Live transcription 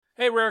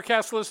Hey,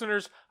 Rarecast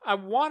listeners, I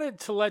wanted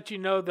to let you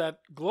know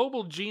that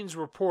Global Genes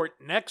Report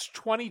Next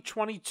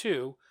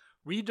 2022,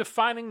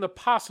 Redefining the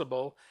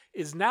Possible,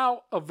 is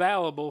now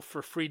available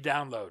for free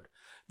download.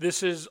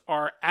 This is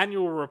our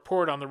annual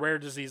report on the rare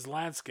disease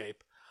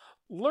landscape.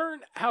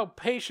 Learn how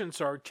patients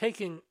are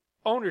taking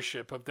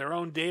ownership of their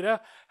own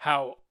data,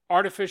 how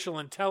artificial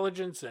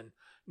intelligence and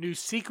new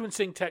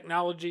sequencing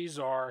technologies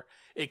are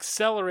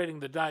accelerating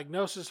the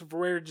diagnosis of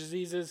rare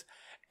diseases,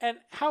 and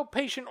how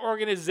patient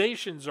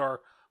organizations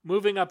are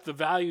moving up the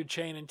value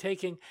chain and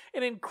taking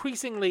an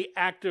increasingly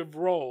active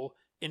role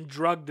in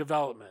drug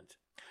development.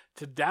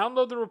 To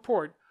download the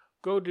report,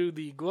 go to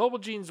the Global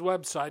Genes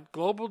website,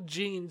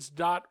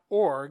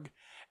 globalgenes.org,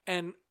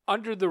 and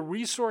under the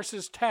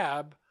Resources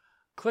tab,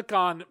 click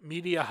on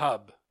Media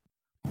Hub.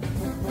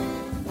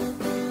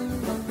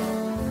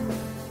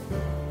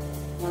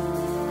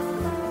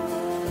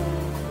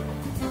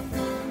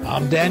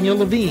 I'm Daniel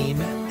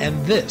Levine,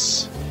 and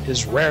this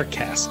is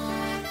Rarecast.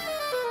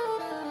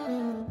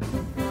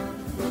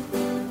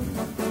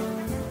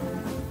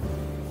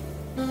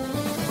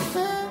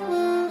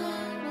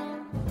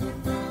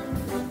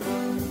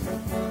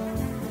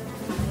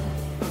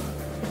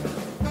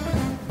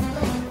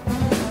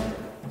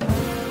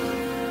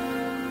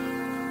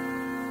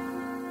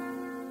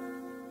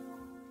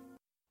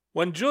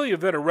 When Julia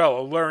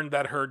Vitarello learned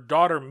that her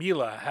daughter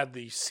Mila had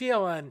the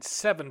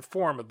CLN7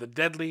 form of the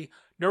deadly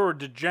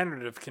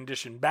neurodegenerative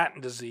condition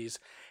Batten disease,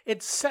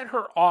 it set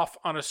her off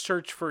on a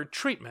search for a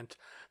treatment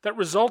that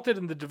resulted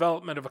in the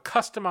development of a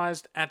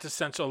customized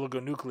antisense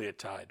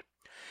oligonucleotide.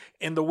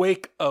 In the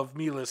wake of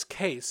Mila's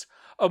case,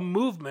 a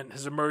movement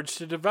has emerged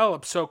to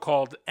develop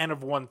so-called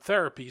N-of-1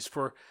 therapies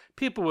for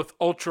people with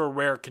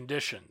ultra-rare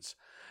conditions.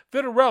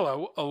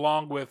 Vitarello,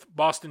 along with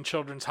Boston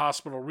Children's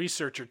Hospital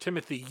researcher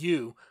Timothy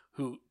Yu,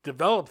 who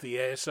developed the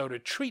ASO to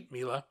treat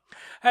Mila,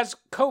 has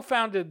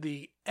co-founded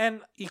the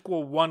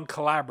N=1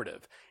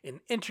 Collaborative, an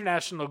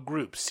international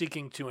group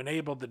seeking to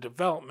enable the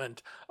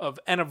development of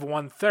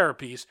N-of-1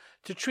 therapies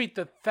to treat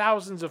the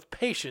thousands of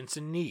patients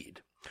in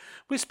need.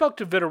 We spoke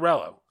to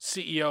Vitarello,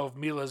 CEO of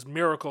Mila's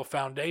Miracle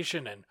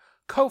Foundation and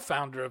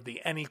co-founder of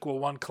the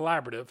N=1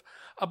 Collaborative,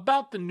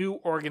 about the new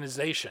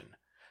organization,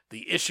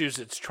 the issues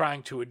it's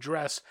trying to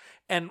address,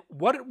 and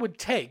what it would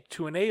take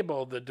to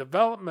enable the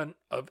development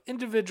of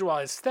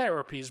individualized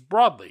therapies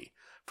broadly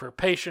for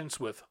patients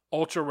with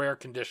ultra-rare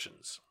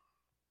conditions.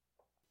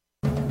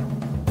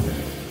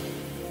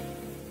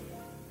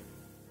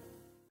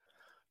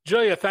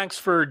 Julia, thanks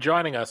for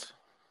joining us.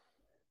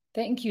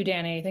 Thank you,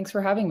 Danny. Thanks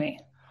for having me.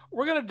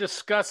 We're going to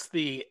discuss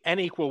the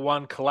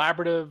N=1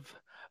 Collaborative,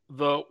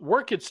 the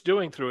work it's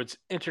doing through its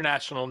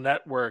international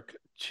network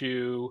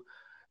to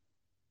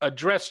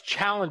address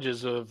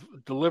challenges of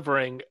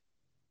delivering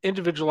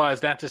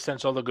individualized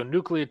antisense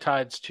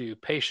oligonucleotides to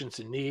patients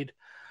in need.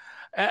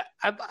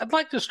 I'd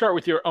like to start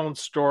with your own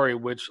story,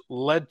 which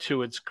led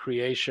to its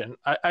creation.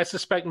 I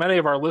suspect many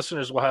of our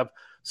listeners will have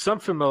some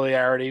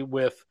familiarity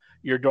with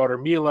your daughter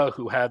Mila,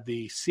 who had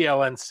the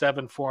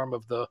CLN7 form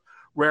of the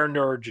rare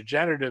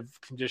neurodegenerative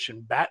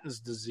condition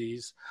Batten's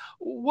disease.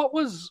 What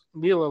was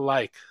Mila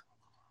like?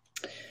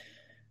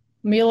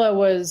 Mila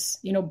was,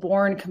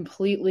 born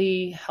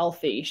completely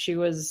healthy. She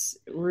was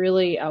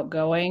really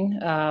outgoing.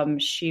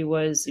 She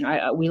was,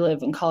 we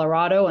live in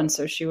Colorado, and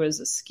so she was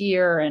a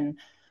skier and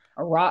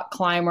a rock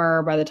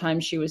climber by the time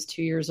she was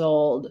 2 years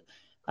old.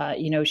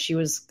 She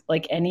was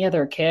like any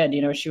other kid.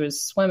 She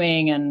was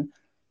swimming and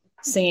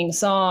singing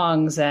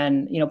songs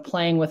and,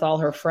 playing with all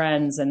her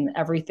friends, and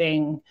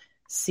everything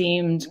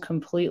seemed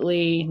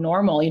completely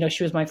normal.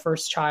 She was my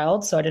first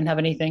child, so I didn't have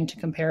anything to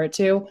compare it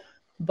to.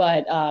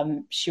 But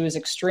she was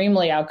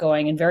extremely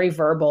outgoing and very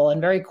verbal and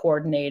very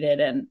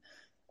coordinated, and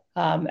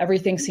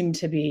everything seemed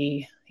to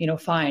be,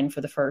 fine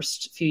for the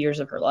first few years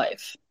of her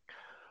life.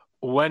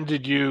 When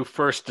did you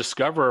first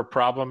discover a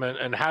problem,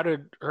 and how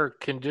did her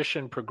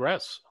condition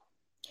progress?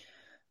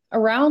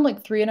 Around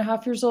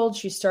 3.5 years old,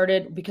 she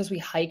started, because we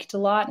hiked a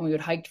lot and we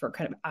would hike for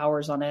kind of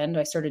hours on end,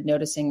 I started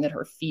noticing that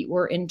her feet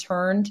were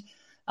inturned.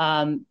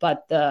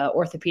 But the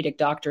orthopedic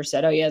doctor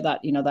said, oh yeah,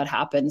 that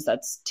happens.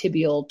 That's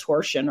tibial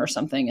torsion or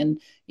something. And,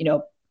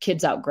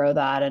 kids outgrow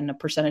that, and a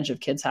percentage of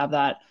kids have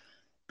that.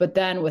 But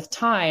then with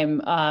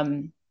time,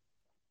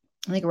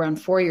 I think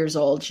around 4 years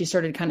old, she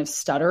started kind of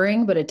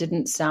stuttering, but it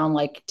didn't sound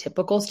like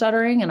typical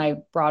stuttering. And I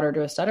brought her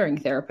to a stuttering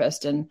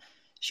therapist, and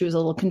she was a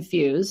little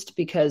confused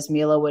because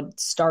Mila would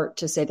start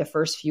to say the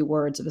first few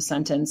words of a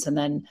sentence and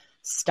then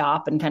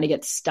stop and kind of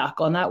get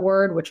stuck on that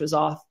word, which was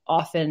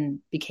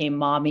often became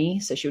mommy.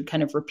 So she would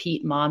kind of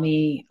repeat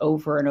mommy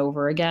over and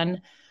over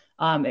again.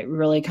 It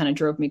really kind of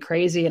drove me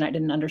crazy, and I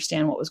didn't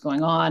understand what was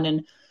going on.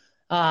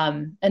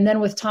 And then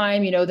with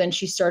time, then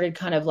she started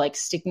kind of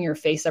sticking her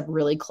face up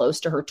really close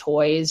to her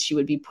toys. She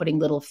would be putting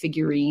little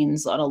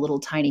figurines on a little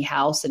tiny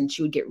house, and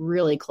she would get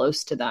really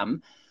close to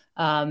them.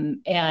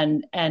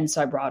 And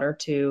so I brought her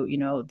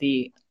to,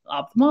 the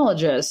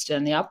ophthalmologist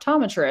and the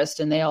optometrist,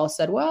 and they all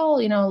said, well,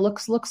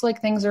 looks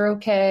like things are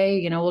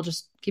okay. We'll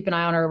just keep an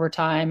eye on her over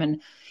time.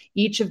 And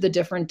each of the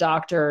different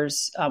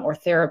doctors or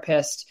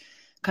therapists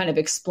kind of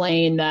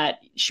explain that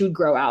she would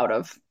grow out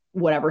of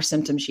whatever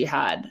symptoms she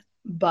had.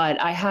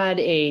 But I had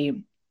a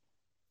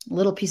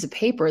little piece of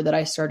paper that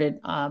I started.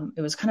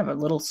 It was kind of a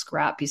little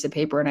scrap piece of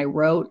paper, and I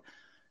wrote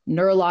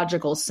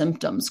neurological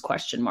symptoms ?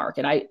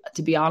 And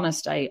to be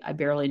honest, I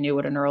barely knew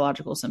what a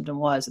neurological symptom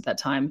was at that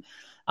time.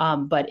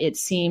 But it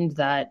seemed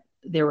that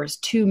there was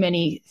too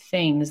many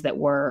things that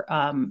were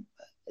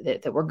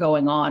that were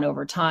going on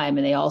over time,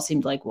 and they all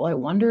seemed like, well, I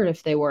wondered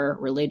if they were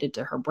related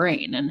to her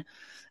brain.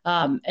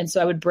 And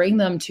so I would bring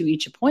them to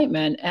each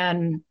appointment,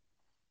 and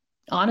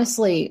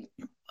honestly,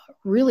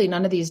 really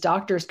none of these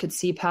doctors could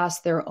see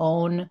past their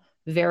own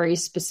very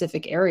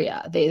specific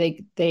area.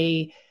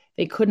 They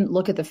couldn't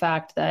look at the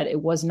fact that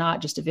it was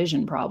not just a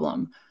vision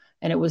problem,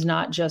 and it was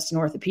not just an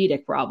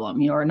orthopedic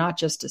problem, or not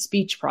just a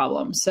speech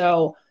problem.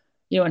 So,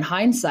 in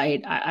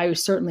hindsight, I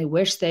certainly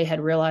wish they had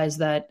realized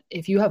that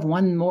if you have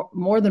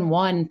more than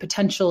one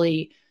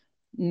potentially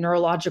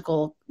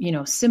neurological,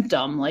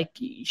 symptom, like,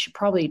 you should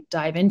probably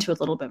dive into it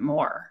a little bit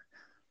more.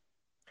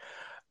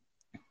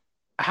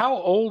 How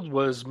old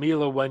was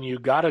Mila when you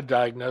got a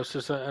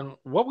diagnosis, and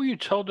what were you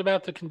told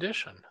about the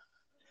condition?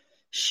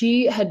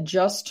 She had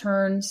just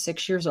turned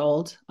 6 years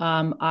old.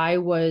 I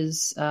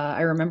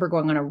remember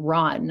going on a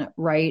run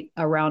right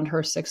around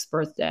her 6th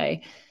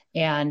birthday,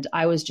 and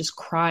I was just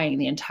crying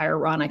the entire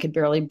run. I could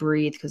barely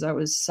breathe because I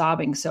was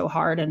sobbing so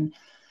hard. And,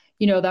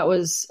 that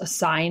was a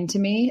sign to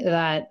me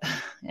that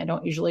I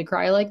don't usually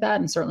cry like that,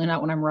 and certainly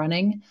not when I'm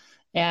running.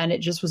 And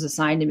it just was a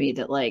sign to me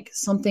that, like,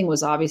 something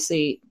was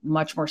obviously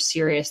much more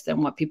serious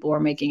than what people were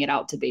making it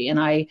out to be. And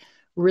I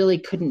really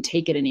couldn't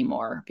take it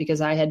anymore,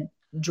 because I had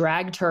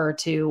dragged her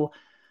to,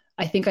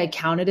 I think I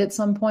counted at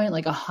some point,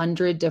 like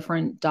 100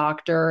 different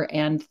doctor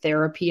and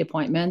therapy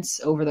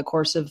appointments over the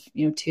course of,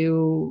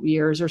 2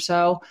 years or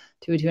so,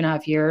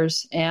 2.5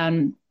 years.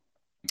 And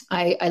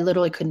I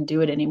literally couldn't do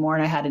it anymore.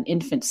 And I had an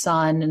infant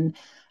son, and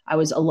I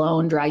was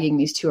alone dragging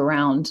these two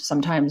around,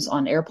 sometimes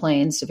on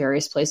airplanes to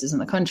various places in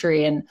the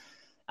country, and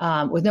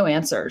with no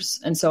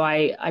answers. And so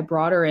I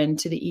brought her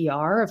into the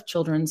ER of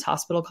Children's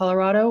Hospital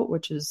Colorado,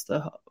 which is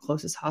the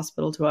closest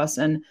hospital to us.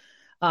 And,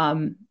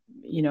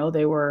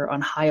 they were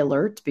on high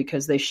alert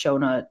because they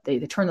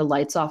turned the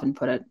lights off and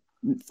put a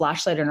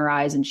flashlight in her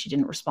eyes, and she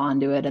didn't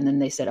respond to it. And then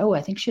they said, oh,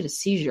 I think she had a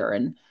seizure.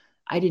 And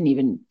I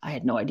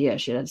had no idea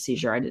she had a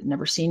seizure. I had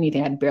never seen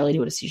anything. I barely knew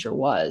what a seizure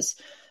was,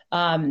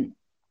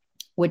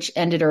 which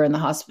landed her in the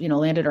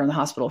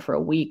hospital for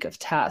a week of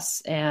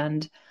tests.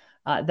 And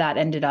that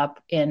ended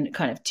up in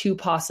kind of two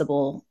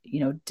possible,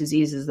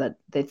 diseases that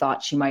they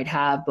thought she might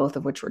have, both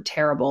of which were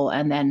terrible.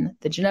 And then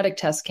the genetic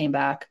test came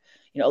back.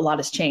 A lot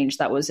has changed.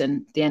 That was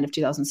in the end of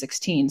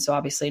 2016. So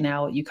obviously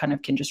now you kind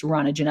of can just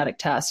run a genetic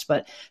test,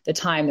 but at the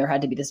time there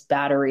had to be this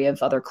battery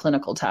of other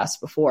clinical tests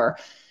before.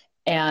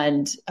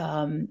 And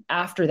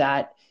after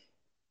that,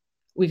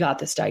 we got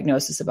this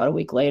diagnosis about a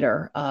week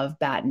later of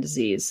Batten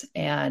disease.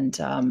 And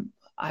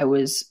I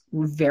was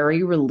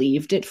very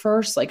relieved at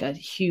first, like a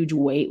huge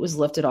weight was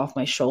lifted off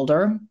my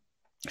shoulders,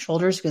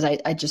 because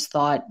I just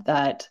thought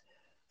that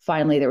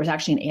finally there was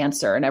actually an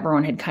answer, and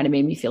everyone had kind of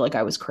made me feel like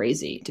I was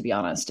crazy, to be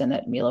honest, and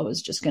that Mila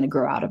was just going to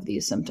grow out of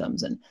these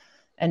symptoms.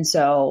 And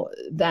so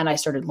then I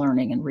started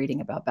learning and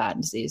reading about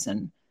Batten disease,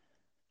 and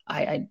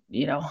I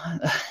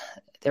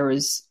there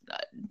was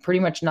pretty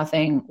much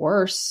nothing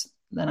worse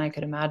than I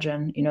could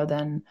imagine,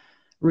 than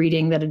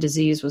reading that a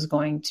disease was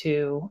going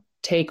to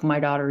take my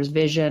daughter's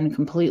vision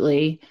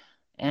completely,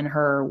 and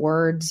her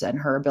words, and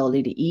her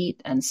ability to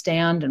eat and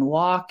stand and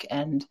walk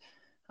and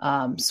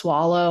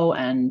swallow.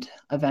 And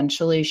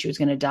eventually she was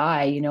going to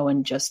die,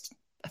 in just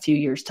a few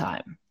years'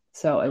 time.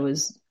 So it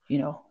was,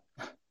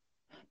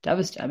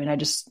 devastating. I mean, I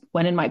just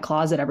went in my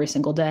closet every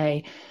single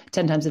day,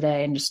 10 times a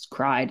day, and just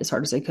cried as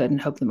hard as I could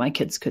and hoped that my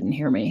kids couldn't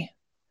hear me.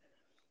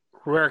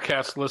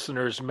 Rarecast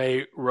listeners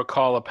may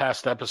recall a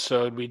past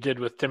episode we did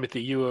with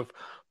Timothy Yu of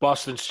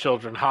Boston's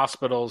Children's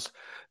Hospitals.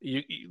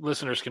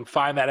 Listeners can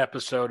find that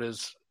episode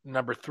as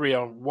number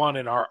 301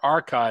 in our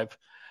archive.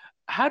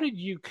 How did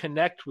you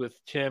connect with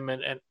Tim,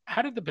 and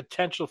how did the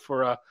potential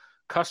for a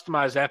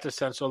customized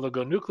antisense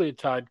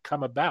oligonucleotide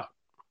come about?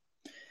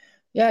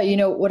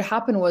 Yeah, what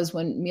happened was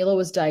when Mila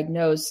was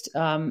diagnosed,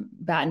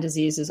 Batten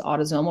disease is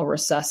autosomal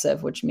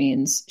recessive, which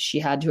means she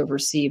had to have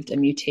received a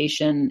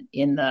mutation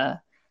in the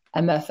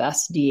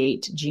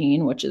MFSD8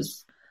 gene, which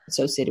is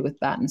associated with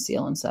Batten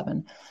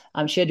CLN7.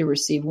 She had to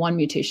receive one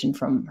mutation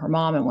from her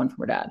mom and one from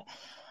her dad.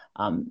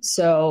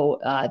 So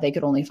they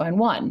could only find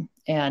one,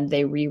 and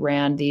they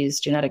reran these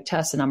genetic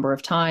tests a number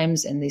of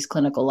times in these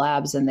clinical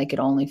labs, and they could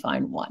only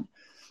find one.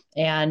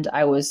 And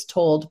I was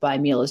told by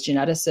Mila's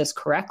geneticist,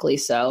 correctly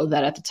so,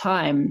 that at the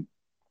time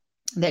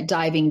that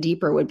diving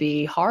deeper would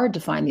be hard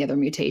to find the other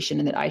mutation,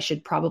 and that I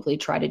should probably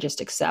try to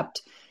just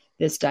accept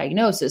this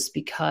diagnosis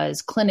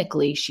because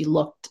clinically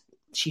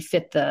she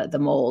fit the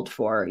mold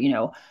for,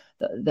 the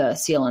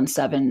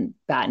CLN7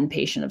 Batten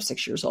patient of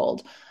 6 years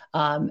old.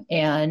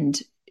 And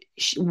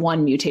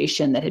one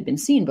mutation that had been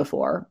seen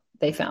before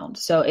they found.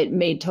 So it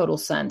made total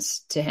sense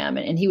to him.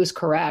 And he was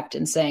correct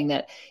in saying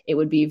that it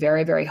would be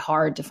very, very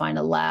hard to find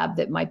a lab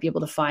that might be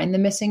able to find the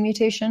missing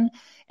mutation.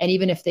 And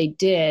even if they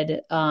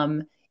did,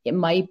 it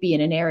might be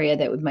in an area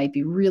that might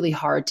be really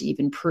hard to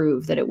even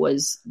prove that it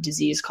was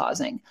disease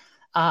causing.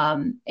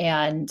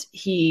 And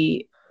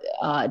he,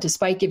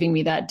 despite giving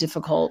me that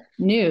difficult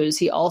news,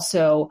 he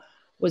also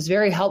was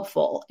very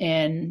helpful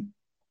in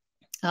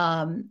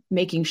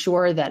making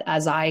sure that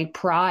as I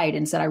pried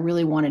and said, I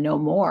really want to know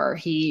more,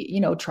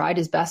 he, tried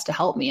his best to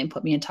help me and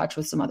put me in touch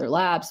with some other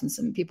labs and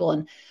some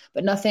people.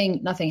 But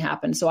nothing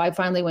happened. So I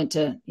finally went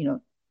to,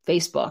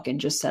 Facebook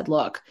and just said,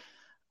 look,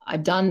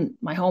 I've done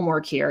my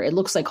homework here. It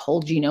looks like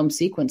whole genome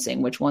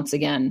sequencing, which once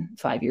again,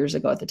 5 years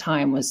ago at the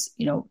time was,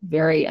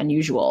 very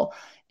unusual.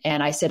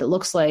 And I said, it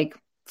looks like,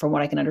 from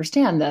what I can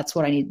understand, that's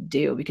what I need to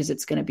do, because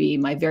it's going to be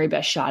my very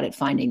best shot at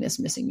finding this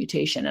missing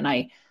mutation. And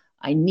I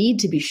need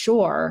to be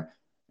sure,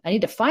 I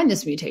need to find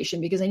this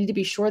mutation because I need to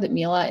be sure that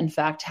Mila, in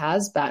fact,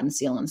 has Batten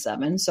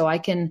CLN7 so I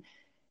can,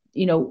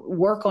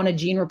 work on a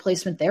gene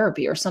replacement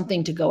therapy or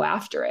something to go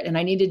after it. And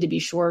I needed to be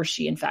sure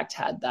she, in fact,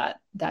 had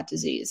that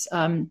disease.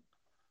 And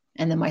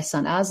then my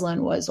son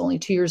Aslan was only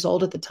 2 years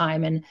old at the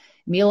time, and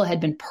Mila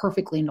had been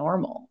perfectly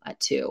normal at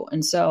 2.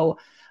 And so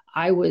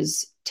I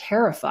was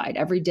terrified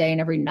every day and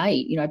every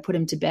night. I put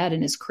him to bed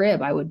in his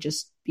crib. I would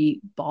just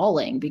be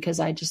bawling because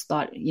I just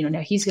thought,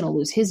 now he's going to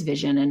lose his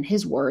vision and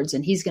his words,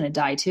 and he's going to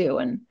die too.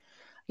 And,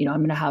 I'm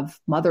going to have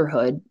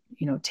motherhood,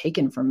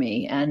 taken from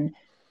me.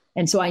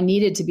 And so I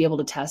needed to be able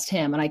to test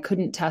him, and I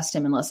couldn't test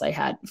him unless I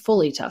had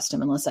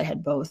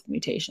both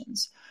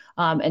mutations.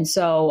 And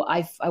so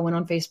I went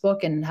on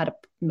Facebook and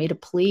made a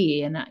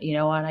plea, and,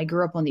 and I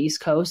grew up on the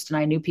East Coast, and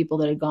I knew people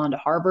that had gone to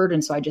Harvard.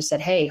 And so I just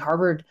said, hey,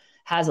 Harvard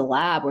has a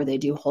lab where they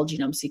do whole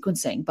genome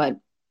sequencing, but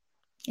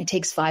it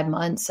takes 5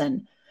 months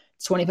and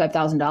it's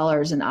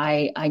 $25,000. And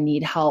I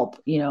need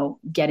help,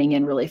 getting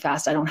in really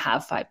fast. I don't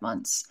have 5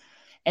 months.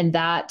 And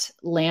that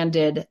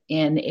landed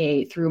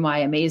through my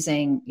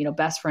amazing,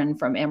 best friend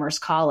from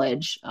Amherst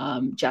College,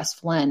 Jess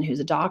Flynn, who's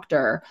a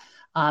doctor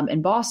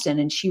in Boston.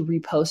 And she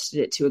reposted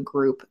it to a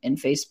group in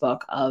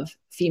Facebook of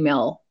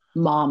female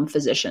mom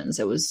physicians.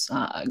 It was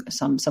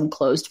some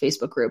closed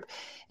Facebook group.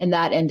 And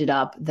that ended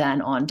up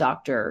then on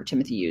Dr.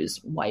 Timothy Yu's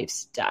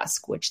wife's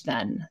desk, which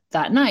then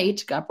that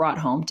night got brought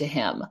home to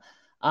him.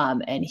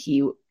 And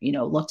he,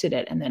 looked at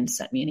it and then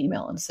sent me an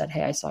email and said,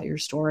 hey, I saw your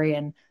story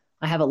and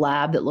I have a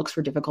lab that looks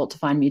for difficult to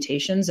find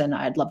mutations, and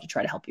I'd love to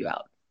try to help you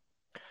out.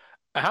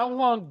 How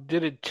long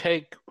did it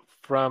take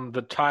from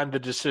the time the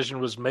decision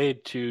was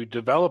made to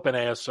develop an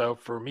ASO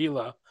for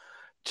Mila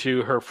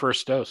to her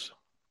first dose?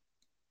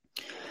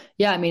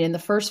 Yeah, in the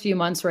first few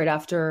months right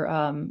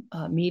after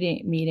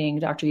meeting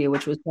Dr. Yu,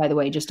 which was, by the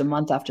way, just a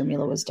month after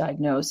Mila was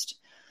diagnosed,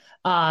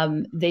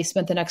 they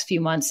spent the next few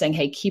months saying,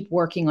 hey, keep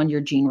working on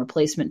your gene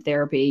replacement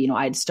therapy.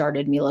 I'd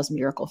started Mila's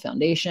Miracle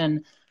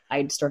Foundation.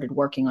 I'd started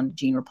working on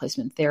gene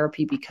replacement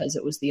therapy because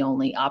it was the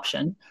only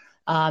option.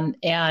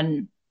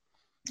 And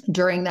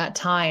during that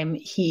time,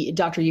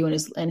 Dr. Yu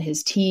and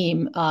his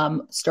team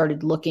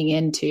started looking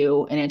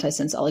into an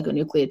antisense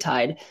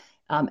oligonucleotide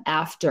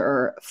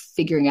after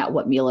figuring out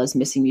what Mila's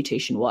missing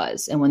mutation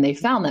was. And when they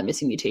found that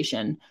missing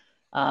mutation,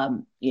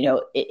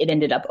 it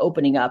ended up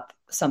opening up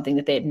something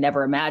that they had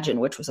never imagined,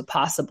 which was a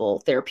possible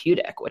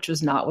therapeutic, which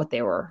was not what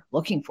they were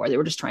looking for. They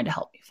were just trying to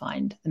help me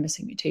find the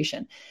missing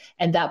mutation.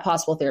 And that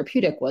possible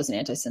therapeutic was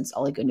an antisense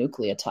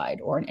oligonucleotide,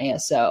 or an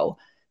ASO,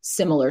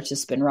 similar to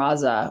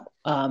Spinraza,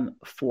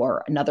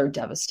 for another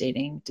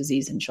devastating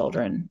disease in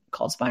children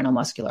called spinal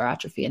muscular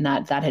atrophy. And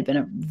that had been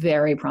a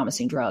very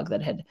promising drug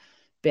that had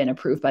been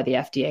approved by the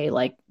FDA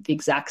like the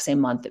exact same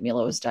month that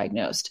Mila was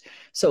diagnosed.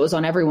 So it was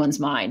on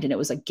everyone's mind, and it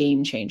was a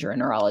game changer in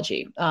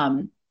neurology.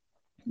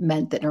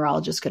 Meant that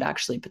neurologists could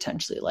actually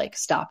potentially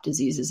stop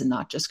diseases and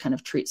not just kind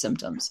of treat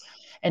symptoms.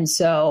 And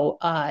so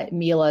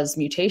Mila's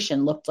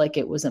mutation looked like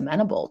it was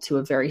amenable to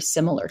a very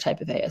similar type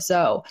of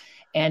ASO.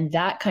 And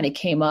that kind of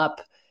came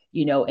up,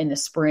 in the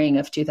spring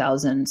of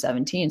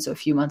 2017. So a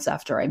few months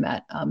after I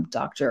met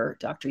Dr.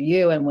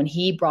 Yu. And when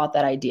he brought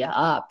that idea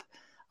up,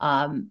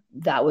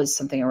 that was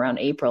something around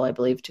April, I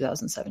believe,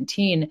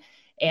 2017.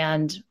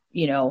 And,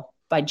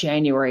 by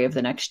January of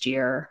the next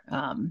year,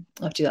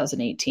 of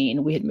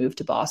 2018, we had moved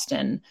to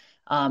Boston,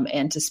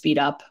 and to speed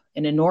up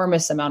an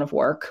enormous amount of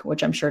work,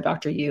 which I'm sure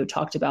Dr. Yu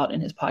talked about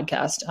in his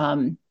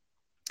podcast,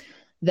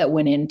 that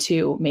went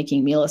into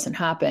making Millicent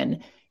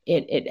happen.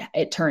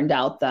 It turned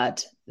out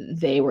that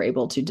they were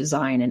able to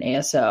design an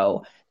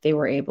ASO. They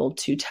were able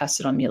to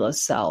test it on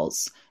Mila's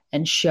cells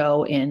and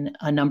show in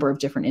a number of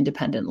different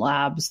independent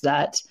labs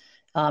that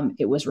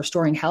it was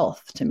restoring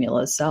health to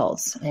Mila's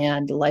cells,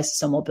 and the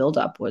lysosomal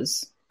buildup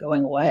was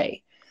going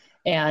away.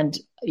 And,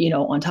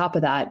 on top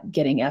of that,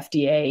 getting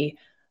FDA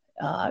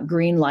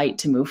green light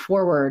to move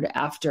forward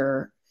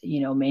after,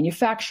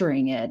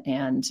 manufacturing it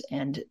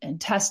and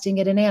testing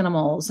it in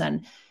animals.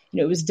 And,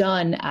 it was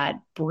done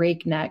at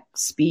breakneck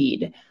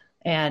speed.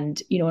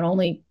 And, in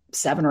only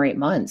 7 or 8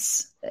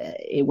 months,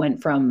 it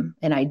went from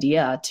an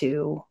idea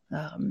to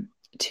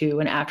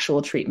an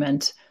actual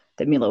treatment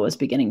that Mila was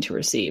beginning to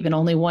receive, and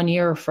only 1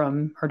 year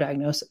from her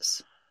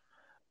diagnosis.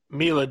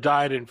 Mila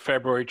died in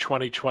February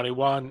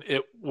 2021.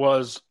 It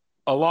was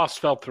a loss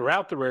felt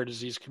throughout the rare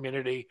disease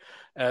community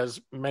as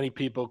many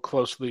people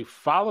closely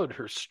followed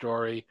her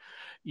story.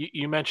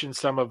 You mentioned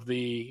some of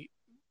the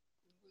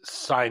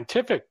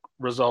scientific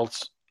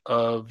results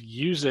of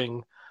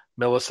using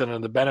Millicent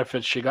and the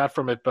benefits she got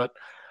from it, but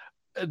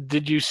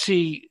did you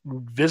see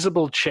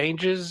visible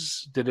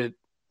changes?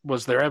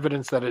 Was there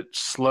evidence that it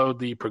slowed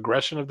the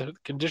progression of the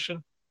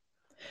condition?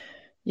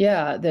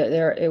 Yeah,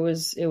 it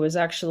was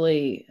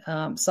actually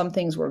some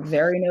things were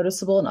very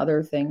noticeable and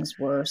other things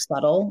were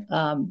subtle.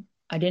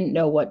 I didn't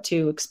know what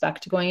to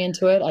expect going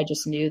into it. I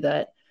just knew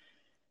that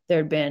there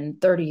had been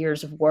 30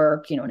 years of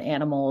work, in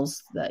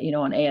animals that,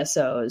 on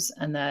ASOs,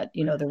 and that,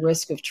 the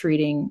risk of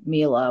treating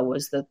Mila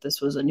was that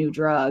this was a new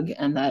drug,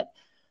 and that,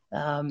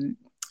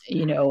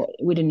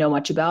 we didn't know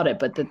much about it,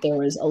 but that there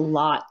was a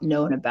lot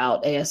known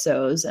about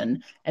ASOs,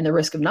 and the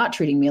risk of not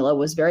treating Mila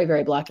was very,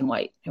 very black and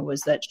white. It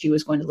was that she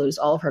was going to lose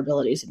all of her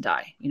abilities and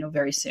die,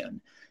 very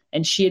soon.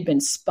 And she had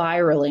been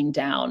spiraling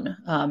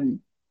down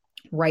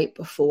right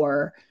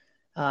before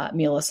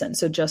Millicent.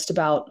 So just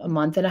about a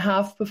month and a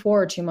half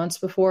before, or 2 months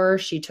before,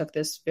 she took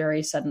this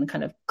very sudden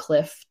kind of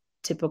cliff,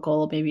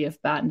 typical maybe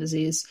of Batten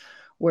disease,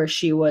 where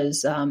she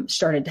was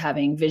started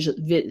having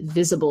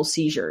visible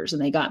seizures,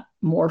 and they got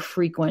more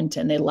frequent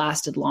and they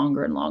lasted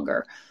longer and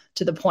longer,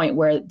 to the point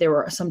where there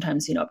were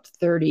sometimes, up to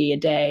 30 a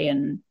day,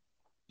 and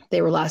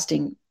they were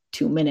lasting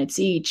 2 minutes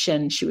each.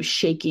 And she was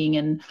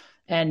shaking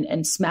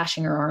and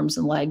smashing her arms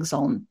and legs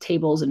on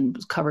tables and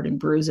was covered in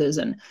bruises.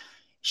 And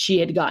she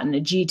had gotten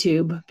a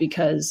G-tube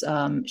because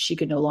she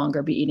could no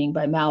longer be eating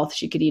by mouth.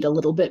 She could eat a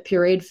little bit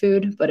pureed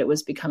food, but it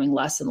was becoming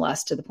less and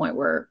less, to the point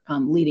where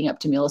leading up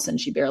to Millicent,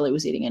 she barely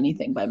was eating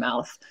anything by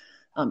mouth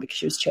because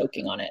she was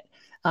choking on it.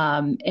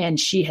 And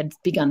she had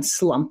begun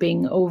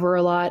slumping over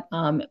a lot,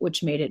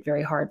 which made it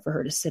very hard for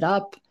her to sit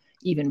up,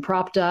 even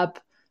propped up.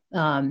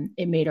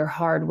 It made her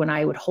hard when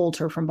I would hold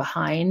her from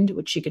behind,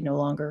 which she could no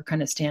longer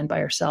kind of stand by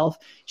herself.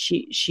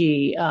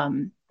 She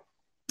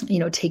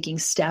taking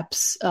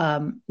steps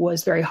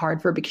was very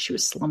hard for her because she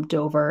was slumped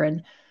over.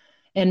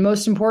 And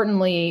most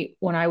importantly,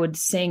 when I would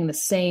sing the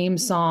same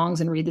songs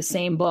and read the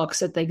same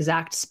books at the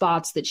exact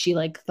spots that she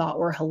thought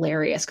were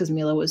hilarious, because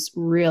Mila was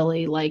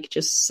really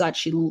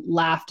she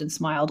laughed and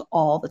smiled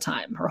all the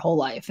time, her whole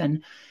life.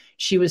 And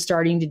she was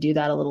starting to do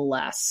that a little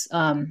less.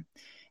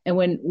 And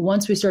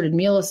once we started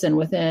Millicent,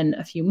 within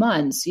a few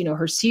months,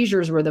 her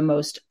seizures were the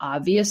most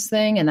obvious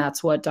thing. And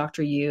that's what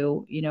Dr.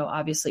 Yu,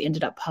 obviously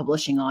ended up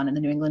publishing on in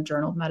the New England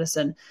Journal of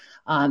Medicine.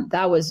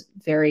 That was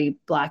very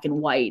black and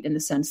white, in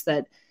the sense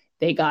that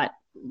they got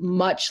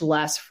much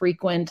less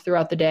frequent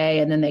throughout the day,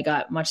 and then they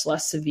got much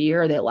less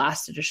severe. They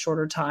lasted a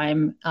shorter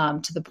time,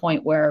 to the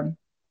point where,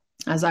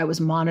 as I was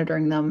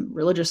monitoring them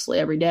religiously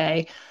every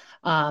day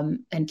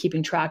and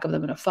keeping track of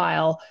them in a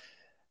file,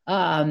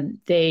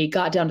 they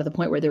got down to the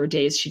point where there were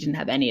days she didn't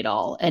have any at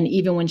all. And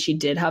even when she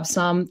did have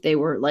some, they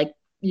were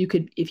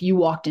if you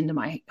walked into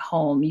my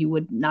home, you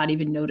would not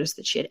even notice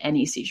that she had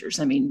any seizures.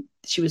 I mean,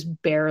 she was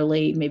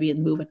barely, maybe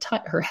move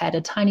her head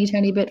a tiny,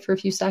 tiny bit for a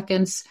few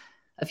seconds,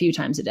 a few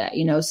times a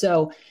day,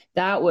 so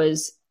that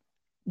was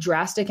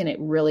drastic, and it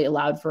really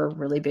allowed for a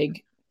really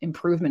big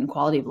improvement in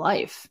quality of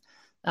life.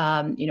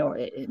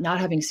 Not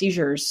having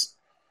seizures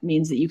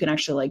means that you can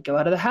actually go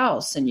out of the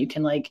house, and you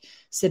can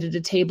sit at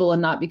a table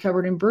and not be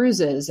covered in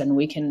bruises, and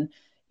we can,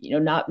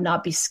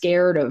 not be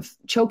scared of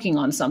choking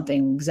on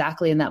something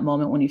exactly in that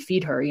moment when you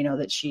feed her,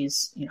 that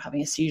she's,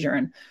 having a seizure.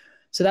 And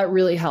so that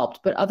really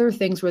helped. But other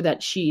things were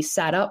that she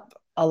sat up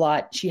a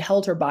lot. She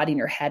held her body and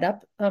her head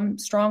up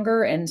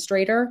stronger and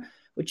straighter,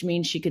 which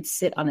means she could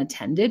sit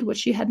unattended, which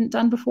she hadn't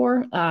done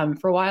before.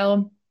 For a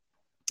while,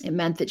 it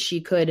meant that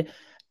she could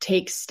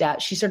take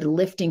steps. She started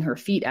lifting her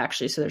feet,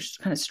 actually. So there's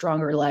kind of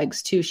stronger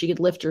legs too. She could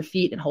lift her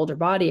feet and hold her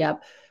body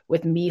up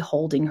with me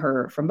holding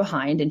her from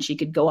behind. And she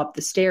could go up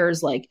the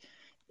stairs.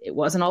 It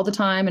wasn't all the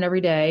time and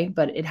every day,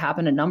 but it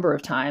happened a number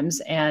of times.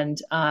 And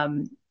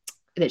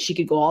that she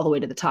could go all the way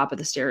to the top of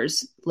the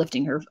stairs,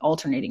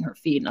 alternating her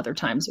feet. And other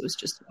times it was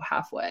just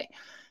halfway.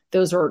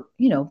 Those are,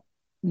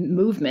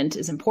 movement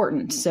is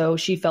important. So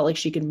she felt like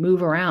she could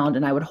move around,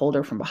 and I would hold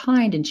her from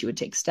behind, and she would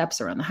take steps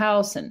around the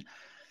house. And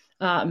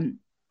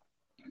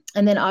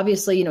then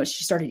obviously,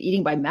 she started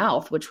eating by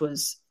mouth, which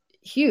was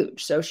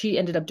huge. So she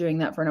ended up doing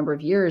that for a number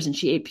of years, and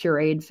she ate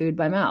pureed food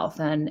by mouth.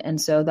 And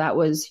so that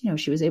was,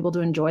 she was able to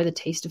enjoy the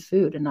taste of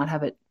food and not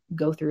have it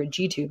go through a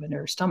G-tube into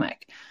her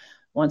stomach.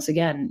 Once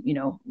again,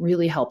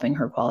 really helping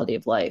her quality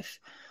of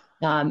life.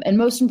 And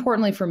most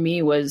importantly for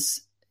me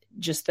was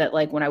just that,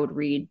 when I would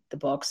read the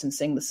books and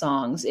sing the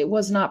songs, it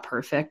was not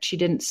perfect. She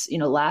didn't,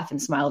 laugh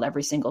and smiled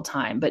every single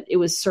time, but it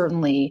was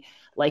certainly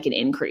an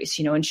increase,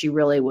 and she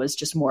really was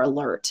just more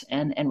alert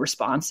and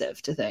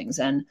responsive to things.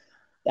 And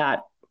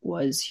that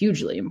was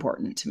hugely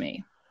important to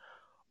me.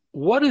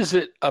 What is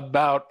it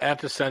about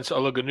antisense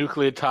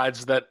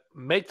oligonucleotides that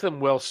make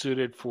them well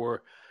suited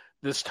for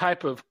this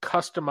type of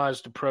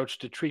customized approach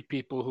to treat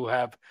people who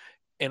have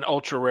an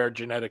ultra rare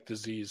genetic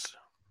disease?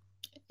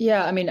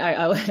 Yeah, I mean,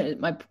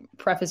 my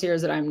preface here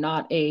is that I'm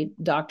not a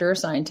doctor or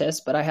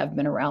scientist, but I have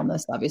been around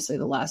this obviously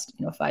the last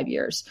 5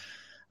 years,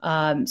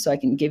 so I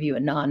can give you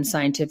a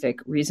non-scientific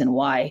reason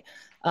why,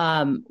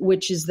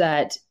 which is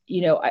that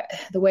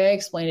the way I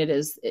explain it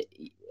is,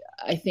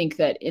 I think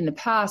that in the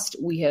past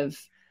we have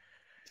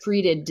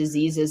treated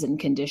diseases and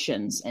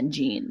conditions and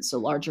genes, so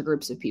larger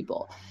groups of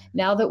people.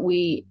 Now that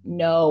we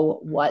know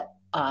what,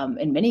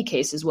 in many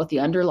cases, what the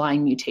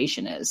underlying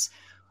mutation is.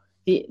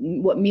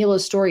 What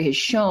Mila's story has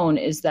shown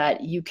is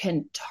that you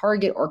can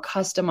target or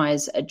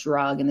customize a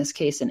drug, in this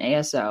case, an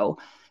ASO,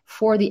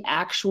 for the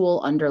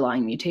actual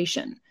underlying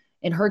mutation.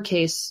 In her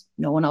case,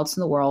 no one else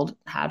in the world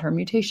had her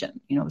mutation,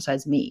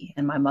 besides me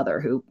and my mother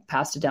who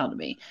passed it down to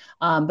me.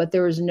 But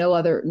there was no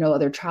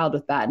other child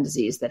with Batten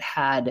disease that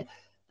had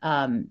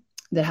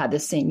the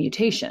same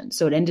mutation.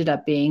 So it ended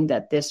up being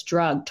that this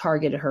drug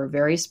targeted her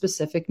very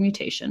specific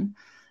mutation.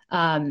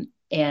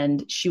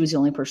 And she was the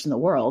only person in the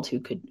world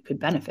who could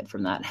benefit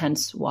from that.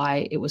 Hence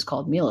why it was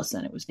called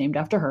Millicent. It was named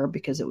after her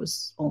because it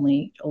was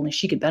only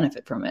she could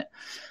benefit from it.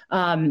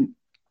 And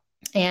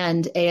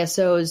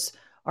ASOs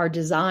are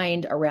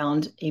designed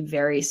around a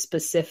very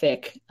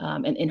specific,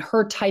 and in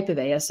her type of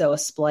ASO, a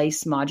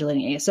splice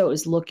modulating ASO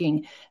is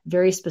looking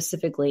very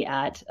specifically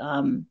at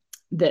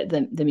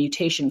the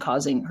mutation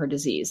causing her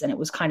disease. And it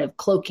was kind of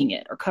cloaking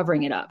it or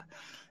covering it up.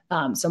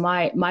 So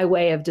my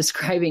way of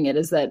describing it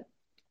is that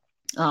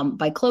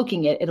by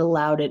cloaking it, it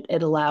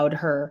allowed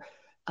her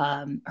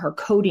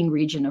coding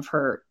region of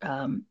her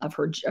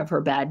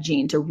bad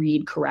gene to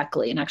read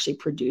correctly and actually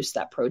produce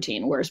that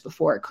protein, whereas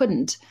before it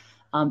couldn't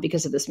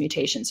because of this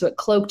mutation. So it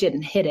cloaked it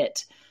and hid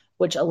it,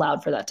 which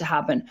allowed for that to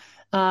happen.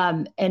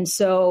 And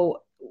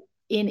so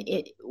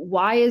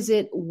why is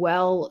it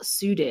well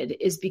suited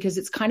is because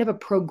it's kind of a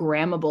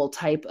programmable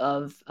type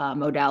of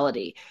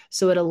modality.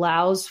 So it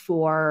allows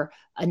for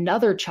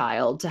another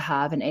child to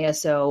have an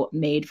ASO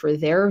made for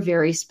their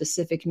very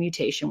specific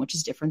mutation, which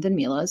is different than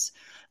Mila's.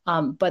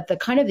 But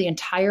the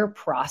entire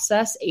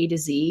process, A to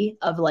Z,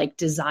 of like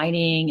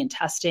designing and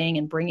testing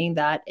and bringing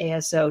that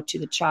ASO to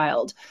the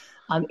child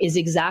is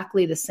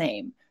exactly the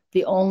same.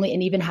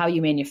 And even how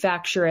you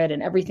manufacture it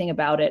and everything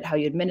about it, how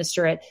you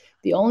administer it.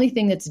 The only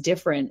thing that's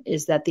different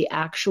is that the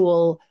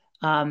actual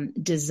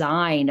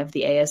design of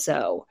the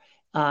ASO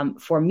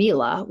for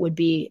Mila would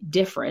be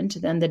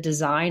different than the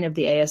design of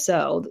the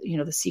ASO.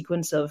 The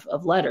sequence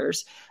of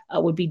letters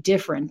would be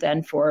different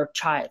than for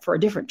a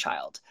different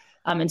child.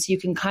 And so you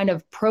can kind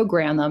of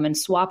program them and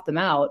swap them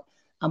out,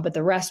 but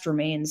the rest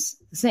remains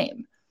the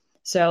same.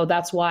 So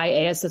that's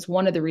why that's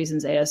one of the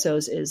reasons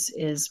ASOs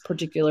is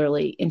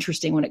particularly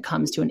interesting when it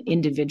comes to an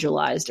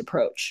individualized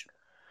approach.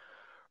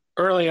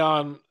 Early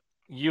on,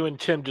 you and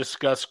Tim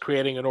discussed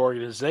creating an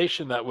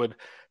organization that would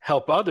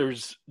help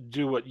others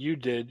do what you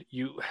did.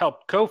 You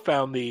helped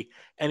co-found the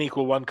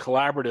N=1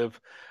 Collaborative.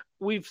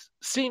 We've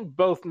seen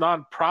both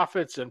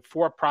nonprofits and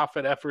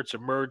for-profit efforts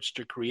emerge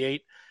to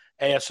create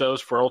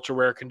ASOs for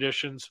ultra-rare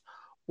conditions.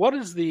 What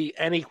is the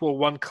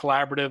N=1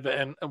 Collaborative,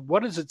 and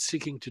what is it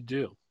seeking to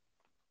do?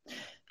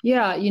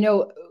 Yeah,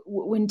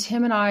 when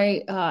Tim and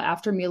I,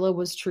 after Mila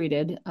was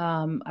treated,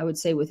 I would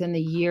say within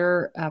the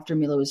year after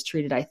Mila was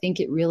treated, I think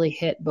it really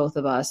hit both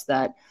of us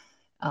that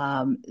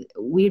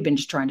we had been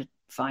just trying to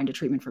find a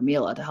treatment for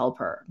Mila to help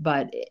her.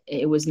 But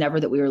it was never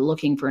that we were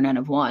looking for an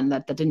N=1,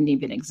 that didn't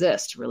even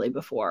exist really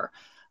before.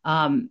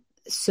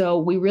 So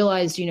we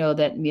realized,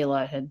 that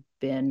Mila had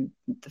been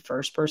the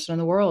first person in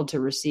the world to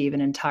receive an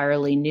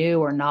entirely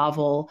new or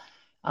novel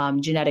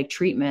genetic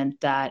treatment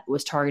that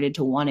was targeted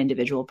to one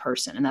individual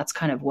person. And that's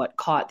kind of what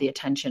caught the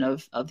attention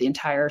of the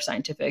entire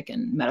scientific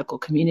and medical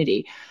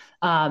community.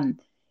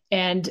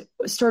 And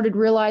started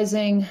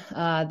realizing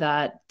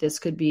that this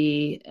could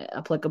be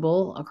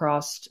applicable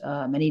across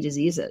many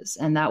diseases.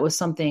 And that was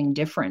something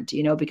different,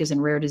 because in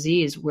rare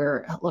disease,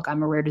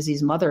 I'm a rare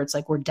disease mother. It's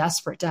like we're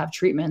desperate to have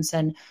treatments.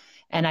 And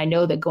I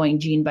know that going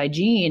gene by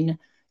gene,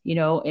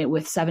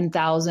 with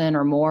 7,000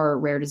 or more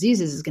rare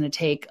diseases is going to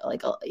take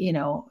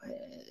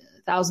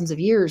thousands of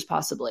years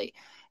possibly.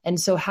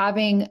 And so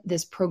having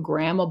this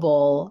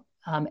programmable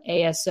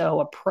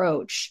ASO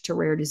approach to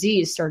rare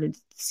disease started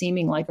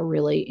seeming like a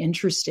really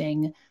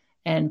interesting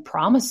and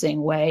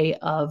promising way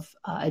of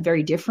a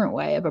very different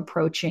way of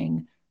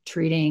approaching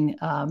treating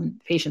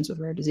patients with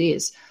rare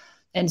disease.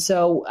 And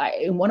so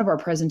in one of our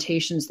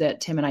presentations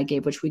that Tim and I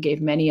gave, which we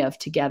gave many of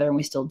together and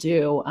we still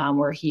do,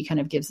 where he kind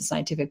of gives the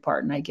scientific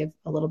part and I give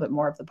a little bit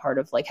more of the part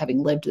of like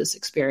having lived this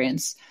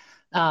experience,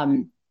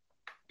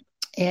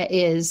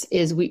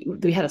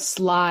 we had a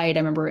slide, I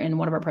remember in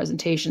one of our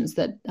presentations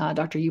that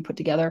Dr. Yu put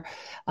together,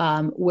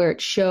 where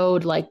it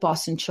showed like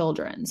Boston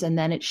Children's and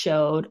then it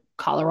showed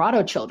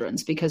Colorado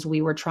Children's, because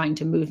we were trying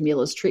to move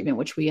Mila's treatment,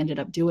 which we ended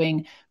up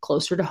doing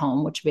closer to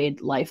home, which made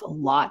life a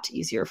lot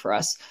easier for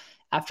us.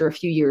 After a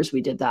few years, we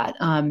did that.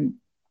 And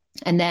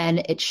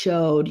then it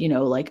showed,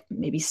 like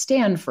maybe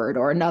Stanford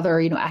or another,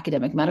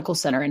 academic medical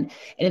center. And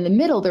in the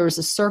middle, there was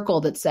a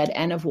circle that said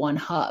N=1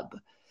 hub.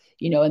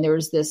 and there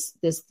was this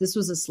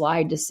was a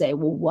slide to say,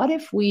 well, what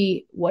if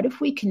we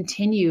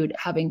continued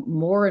having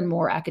more and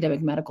more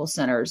academic medical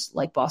centers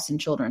like Boston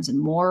Children's and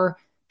more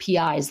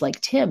PIs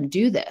like Tim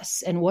do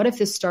this? And what if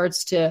this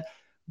starts to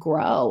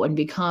grow and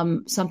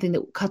become something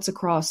that cuts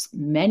across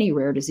many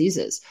rare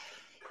diseases?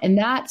 And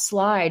that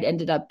slide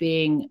ended up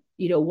being,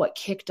 what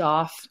kicked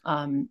off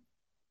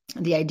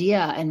the idea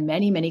and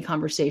many, many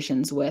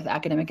conversations with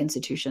academic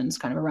institutions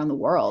kind of around the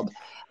world,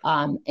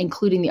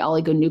 including the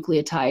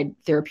Oligonucleotide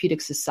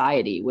Therapeutics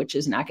Society, which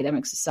is an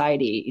academic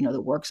society,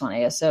 that works on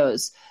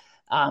ASOs.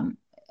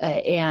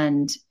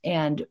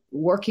 And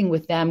working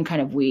with them,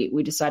 kind of,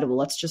 we decided, well,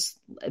 let's just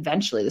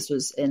eventually, this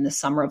was in the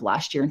summer of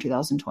last year in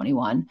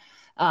 2021,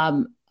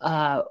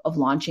 of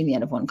launching the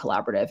N of One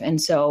Collaborative.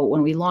 And so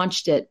when we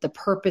launched it, the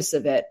purpose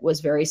of it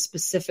was very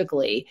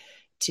specifically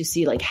to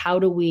see, like, how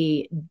do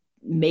we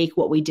make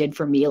what we did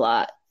for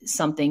Mila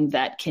something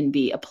that can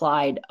be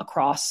applied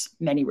across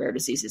many rare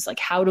diseases? Like,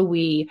 how do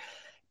we,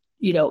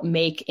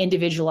 make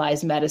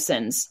individualized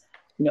medicines,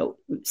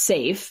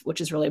 safe,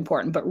 which is really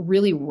important, but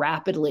really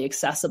rapidly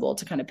accessible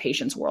to kind of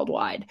patients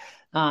worldwide.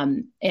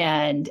 And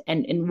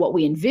what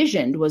we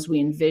envisioned was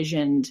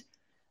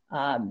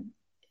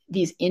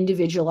these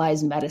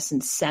individualized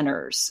medicine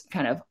centers,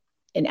 kind of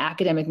in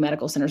academic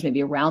medical centers,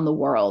 maybe around the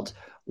world,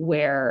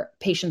 where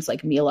patients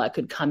like Mila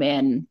could come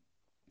in.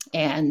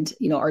 And,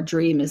 our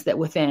dream is that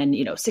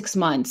within, 6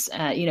 months,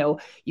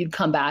 you'd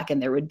come back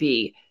and it would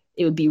be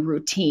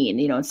routine,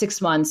 in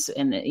 6 months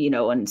and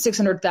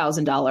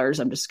 $600,000,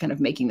 I'm just kind of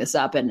making this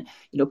up, and,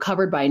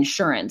 covered by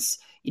insurance,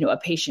 a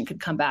patient could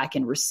come back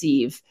and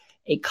receive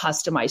a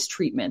customized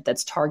treatment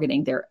that's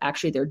targeting their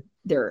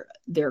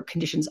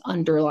condition's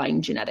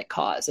underlying genetic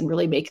cause, and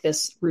really make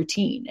this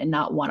routine and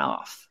not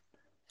one-off.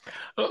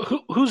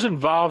 Who's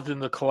involved in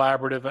the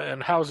collaborative,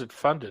 and how is it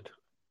funded?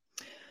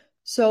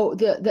 So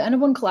the N of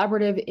One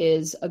Collaborative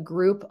is a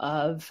group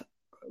of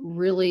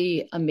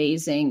really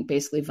amazing,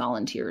 basically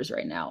volunteers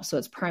right now. So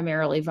it's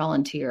primarily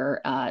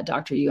volunteer,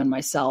 Dr. Yu and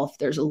myself.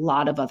 There's a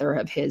lot of other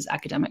of his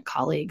academic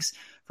colleagues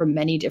from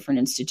many different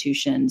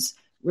institutions,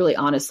 really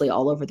honestly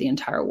all over the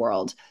entire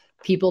world.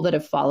 People that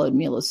have followed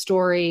Mila's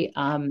story,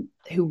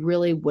 who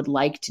really would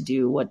like to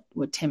do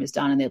what Tim has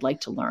done, and they'd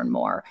like to learn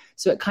more.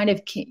 So it kind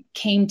of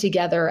came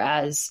together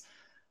as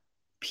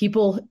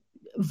people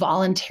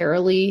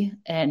voluntarily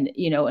and,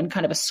 in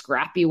kind of a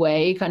scrappy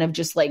way, kind of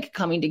just like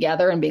coming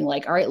together and being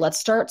like, all right, let's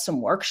start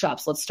some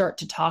workshops. Let's start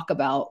to talk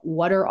about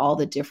what are all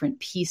the different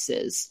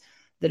pieces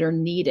that are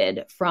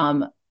needed,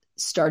 from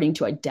starting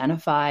to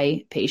identify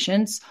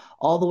patients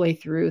all the way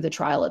through the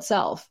trial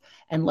itself.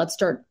 And let's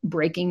start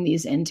breaking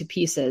these into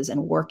pieces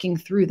and working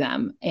through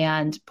them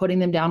and putting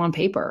them down on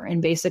paper,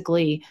 and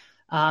basically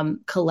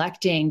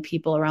collecting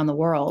people around the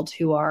world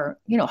who are,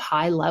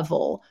 high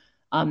level,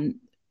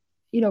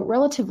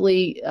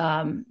 relatively,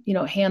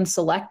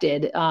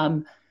 hand-selected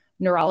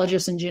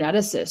neurologists and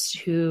geneticists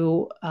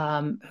who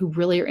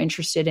really are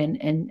interested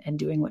in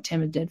doing what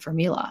Tim did for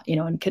Mila,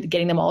 and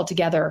getting them all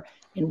together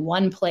in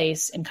one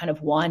place and kind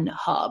of one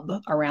hub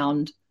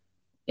around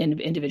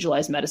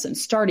individualized medicine,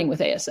 starting with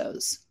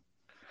ASOs.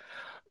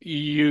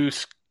 You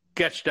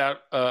sketched out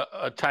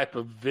a type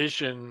of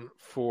vision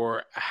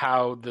for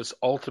how this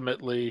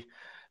ultimately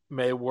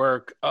may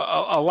work.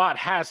 A lot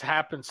has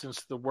happened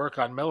since the work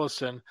on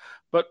Millicent,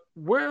 but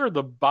where are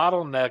the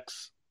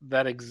bottlenecks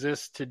that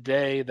exist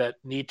today that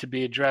need to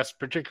be addressed,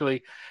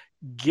 particularly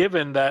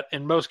given that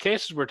in most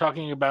cases we're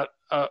talking about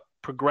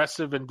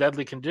progressive and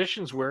deadly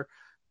conditions where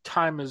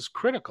time is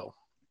critical?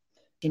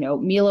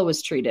 Mila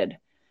was treated.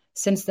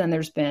 Since then,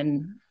 there's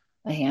been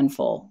a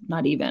handful,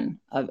 not even,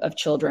 of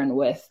children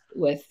with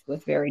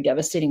very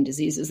devastating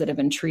diseases that have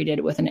been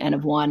treated with an N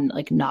of one,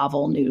 like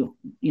novel new,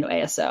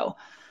 ASO.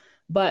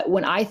 But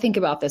when I think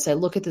about this, I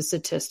look at the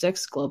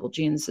statistics. Global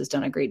Genes has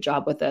done a great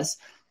job with this,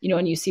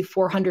 and you see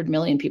 400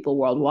 million people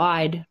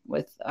worldwide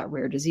with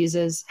rare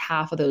diseases.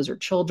 Half of those are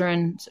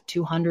children, so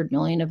 200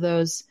 million of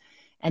those.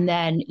 And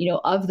then,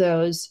 of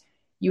those,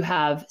 you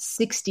have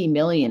 60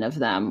 million of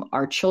them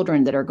are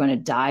children that are going to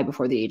die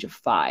before the age of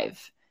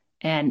 5.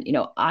 And,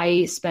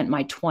 I spent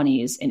my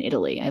 20s in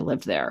Italy. I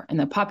lived there. And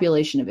the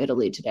population of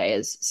Italy today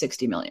is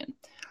 60 million.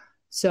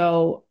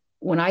 So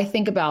when I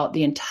think about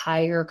the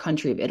entire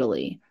country of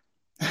Italy,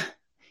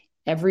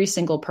 every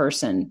single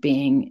person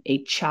being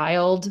a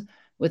child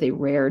with a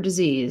rare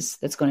disease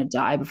that's going to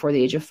die before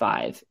the age of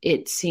 5,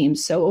 it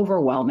seems so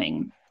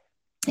overwhelming.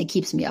 It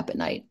keeps me up at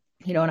night,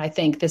 and I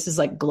think this is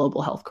like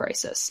global health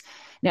crisis.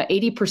 Now,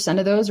 80%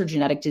 of those are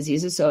genetic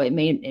diseases. So it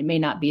may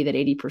not be that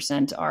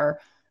 80% are,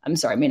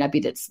 it may not be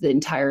that the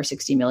entire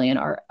 60 million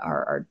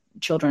are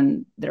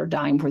children that are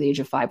dying before the age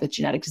of 5 with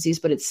genetic disease,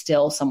 but it's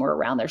still somewhere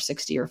around there,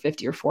 60 or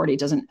 50 or 40. It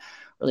doesn't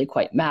really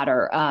quite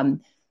matter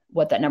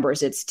what that number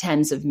is. It's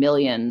tens of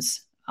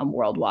millions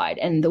worldwide.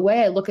 And the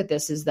way I look at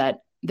this is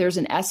that there's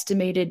an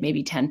estimated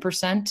maybe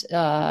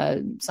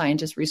 10%,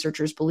 scientists,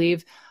 researchers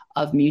believe,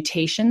 of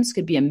mutations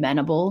could be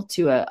amenable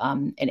to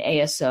an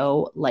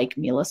ASO like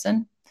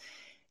Millicent.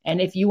 And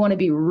if you want to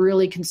be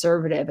really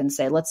conservative and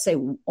say, let's say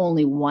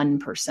only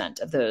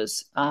 1% of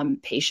those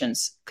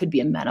patients could be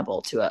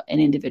amenable to an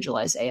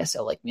individualized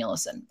ASO like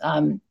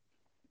Mealison.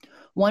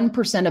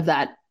 1% of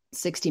that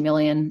 60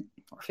 million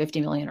or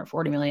 50 million or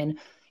 40 million,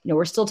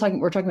 we're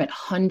talking about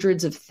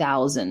hundreds of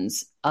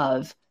thousands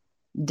of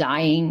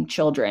dying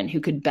children who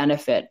could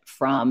benefit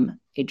from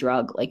a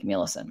drug like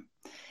Mealison.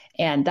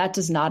 And that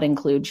does not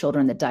include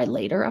children that die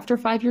later after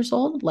 5 years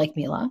old, like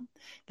Mila.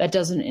 That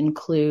doesn't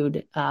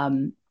include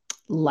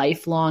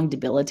lifelong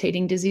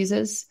debilitating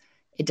diseases.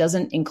 It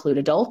doesn't include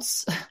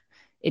adults.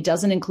 It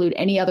doesn't include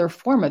any other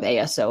form of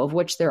ASO, of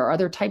which there are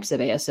other types of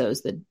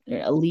ASOs, that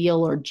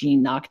allele or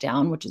gene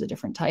knockdown, which is a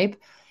different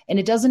type. And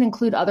it doesn't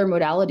include other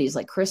modalities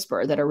like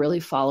CRISPR that are really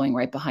following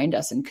right behind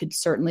us and could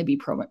certainly be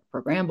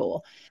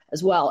programmable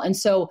as well. And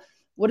so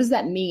what does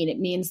that mean? It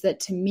means that,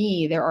 to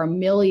me, there are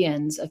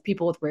millions of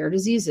people with rare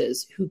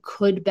diseases who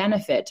could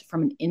benefit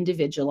from an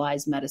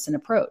individualized medicine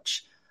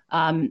approach.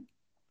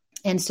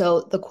 And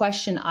so the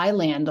question I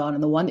land on,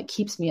 and the one that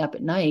keeps me up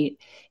at night,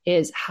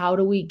 is how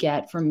do we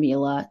get from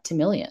Mila to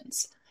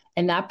millions?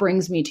 And that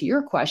brings me to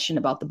your question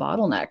about the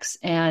bottlenecks.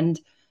 And,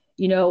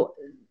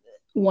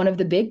 one of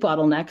the big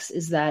bottlenecks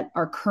is that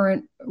our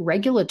current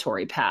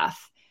regulatory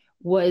path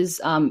was,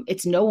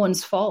 it's no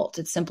one's fault.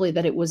 It's simply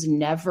that it was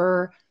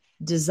never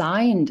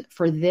designed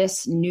for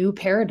this new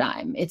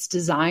paradigm. It's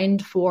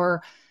designed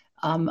for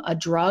a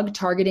drug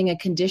targeting a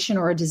condition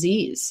or a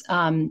disease.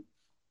 And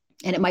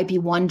it might be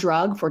one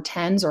drug for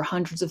tens or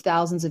hundreds of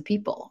thousands of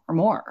people or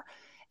more.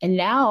 And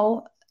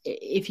now,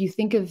 if you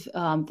think of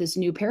this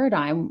new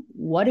paradigm,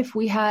 what if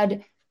we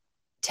had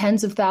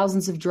tens of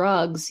thousands of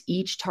drugs,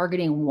 each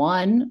targeting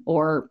one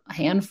or a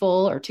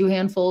handful or two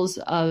handfuls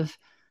of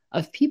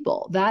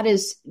people? That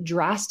is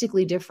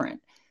drastically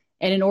different.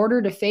 And in order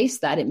to face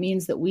that, it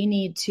means that we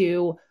need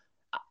to,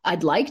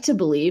 I'd like to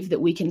believe that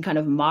we can kind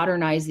of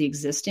modernize the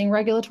existing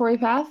regulatory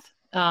path.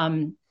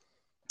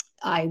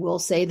 I will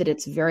say that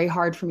it's very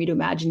hard for me to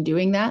imagine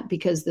doing that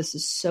because this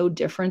is so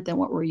different than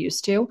what we're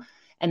used to.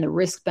 And the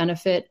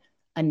risk-benefit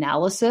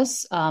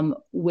analysis,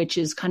 which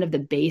is kind of the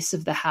base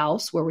of the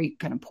house where we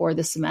kind of pour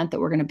the cement that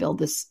we're going to build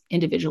this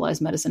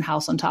individualized medicine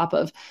house on top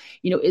of,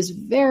 is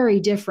very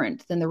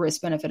different than the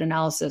risk-benefit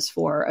analysis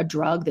for a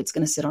drug that's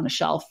going to sit on a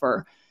shelf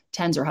for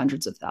tens or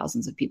hundreds of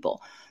thousands of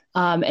people.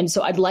 And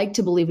so I'd like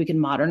to believe we can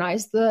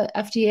modernize the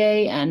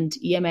FDA and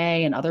EMA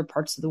and other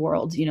parts of the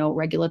world,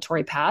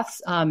 regulatory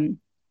paths,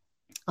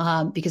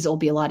 because it will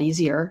be a lot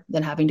easier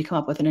than having to come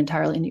up with an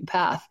entirely new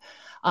path.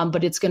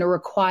 But it's going to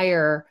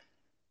require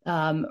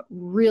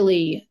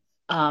really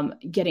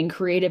getting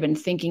creative and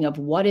thinking of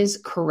what is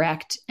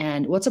correct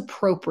and what's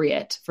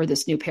appropriate for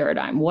this new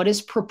paradigm. What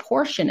is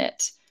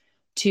proportionate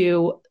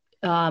to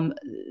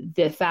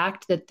the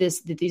fact that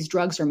these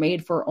drugs are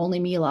made for only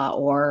Mila,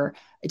 or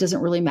it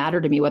doesn't really matter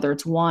to me whether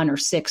it's 1 or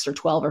 6 or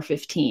 12 or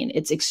 15.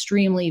 It's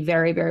extremely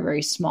very, very,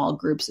 very small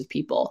groups of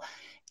people.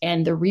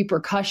 And the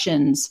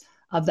repercussions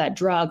of that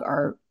drug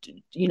are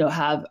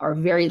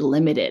very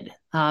limited.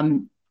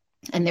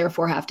 And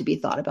therefore have to be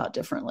thought about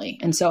differently.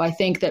 And so I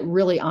think that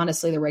really,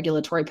 honestly, the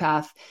regulatory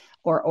path,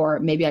 or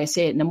maybe I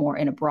say it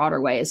in a broader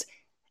way,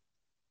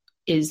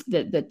 is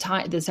that the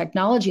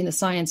technology and the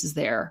science is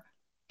there,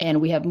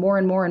 and we have more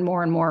and more and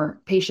more and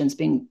more patients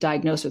being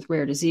diagnosed with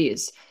rare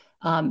disease.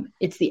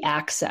 It's the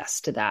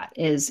access to that,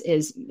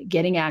 is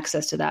getting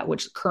access to that,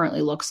 which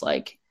currently looks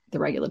like the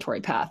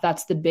regulatory path.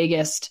 That's the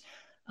biggest,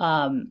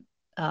 the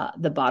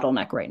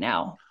bottleneck right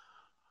now.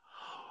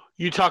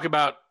 You talk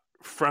about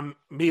from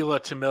Mila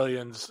to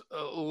millions.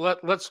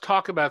 Let's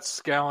talk about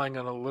scaling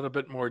in a little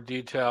bit more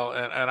detail.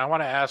 And I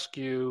want to ask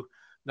you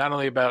not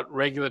only about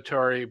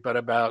regulatory, but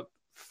about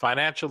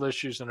financial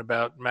issues and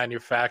about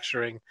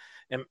manufacturing.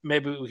 And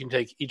maybe we can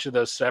take each of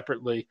those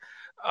separately.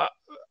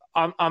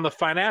 On the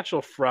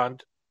financial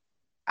front,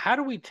 how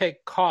do we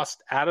take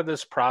cost out of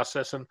this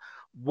process? And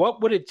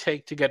what would it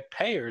take to get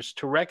payers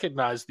to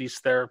recognize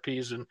these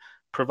therapies and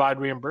provide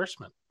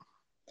reimbursement?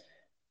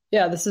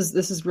 Yeah, this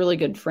is really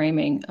good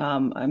framing.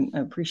 I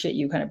appreciate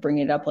you kind of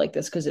bringing it up like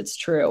this, because it's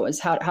true.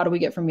 Is how do we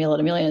get from Mila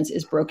to millions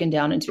is broken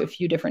down into a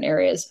few different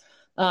areas.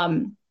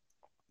 One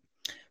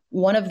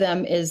of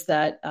them is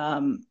that,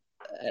 and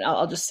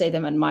I'll just say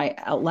them in my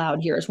out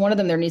loud here, is one of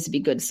them, there needs to be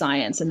good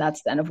science, and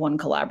that's the N of 1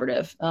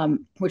 collaborative,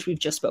 which we've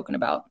just spoken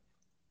about.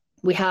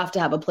 We have to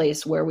have a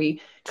place where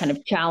we kind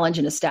of challenge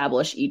and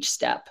establish each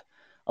step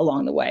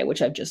along the way,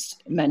 which I've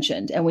just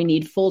mentioned. And we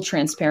need full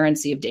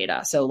transparency of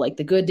data. So like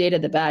the good data,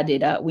 the bad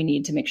data, we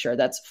need to make sure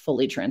that's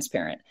fully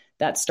transparent.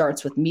 That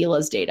starts with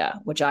Mila's data,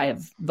 which I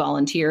have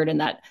volunteered,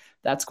 and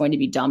that's going to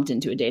be dumped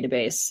into a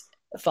database,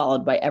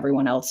 followed by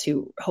everyone else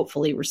who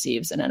hopefully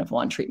receives an N of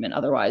 1 treatment.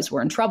 Otherwise,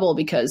 we're in trouble,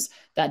 because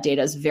that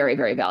data is very,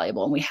 very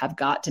valuable, and we have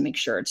got to make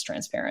sure it's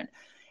transparent.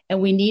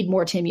 And we need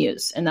more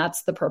TIMUs, and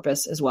that's the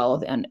purpose as well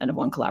of the N of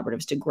 1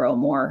 collaboratives, to grow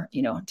more,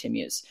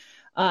 TIMUs.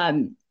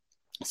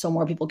 So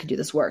more people can do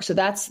this work. So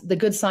that's the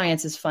good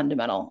science is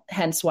fundamental,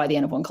 hence why the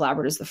N of 1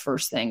 collaborative is the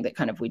first thing that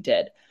kind of we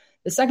did.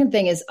 The second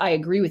thing is, I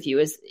agree with you,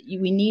 is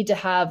we need to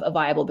have a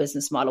viable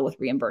business model with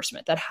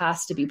reimbursement. That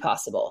has to be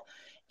possible.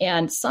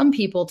 And some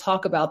people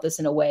talk about this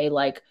in a way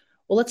like,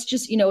 well, let's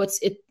just,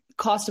 it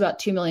cost about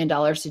 $2 million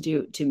to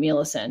do to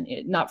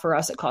Mielocin. Not for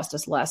us, it cost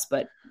us less,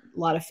 but a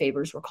lot of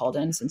favors were called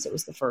in since it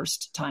was the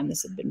first time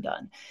this had been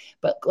done.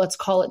 But let's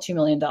call it $2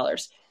 million.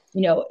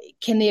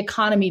 Can the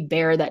economy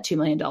bear that $2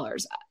 million?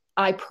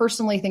 I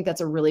personally think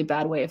that's a really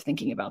bad way of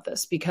thinking about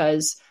this,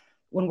 because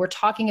when we're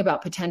talking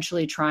about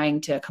potentially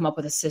trying to come up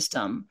with a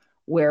system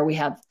where we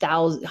have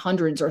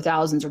hundreds or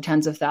thousands or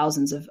tens of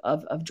thousands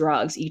of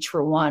drugs, each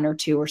for 1 or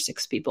 2 or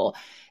 6 people,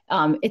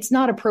 it's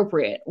not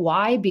appropriate.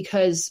 Why?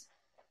 Because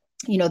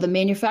the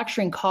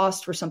manufacturing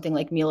cost for something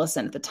like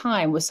Mielocin at the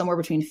time was somewhere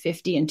between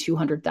 $50,000 and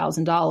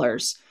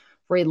 $200,000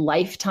 for a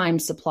lifetime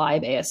supply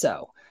of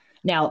ASO.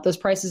 Now, those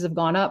prices have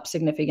gone up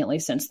significantly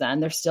since then.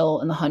 They're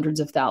still in the hundreds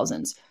of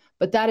thousands,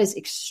 but that is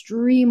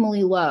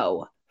extremely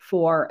low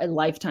for a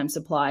lifetime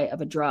supply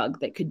of a drug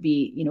that could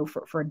be,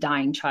 for a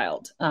dying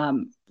child,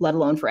 let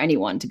alone for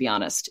anyone, to be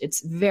honest.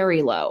 It's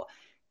very low.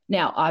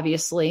 Now,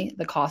 obviously,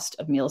 the cost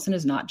of Mielocin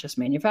is not just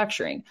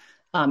manufacturing.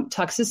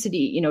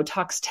 Toxicity,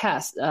 tox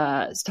tests,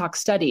 tox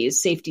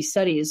studies, safety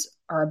studies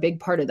are a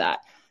big part of that.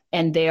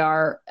 And they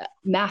are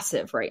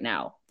massive right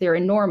now. They're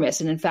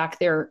enormous. And in fact,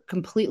 they're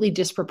completely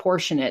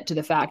disproportionate to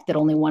the fact that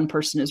only one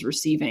person is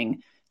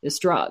receiving this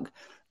drug.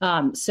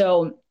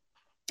 So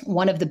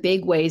one of the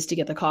big ways to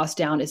get the cost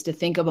down is to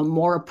think of a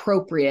more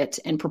appropriate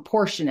and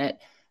proportionate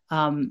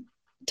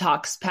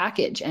tox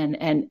package,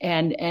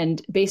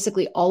 and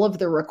basically all of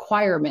the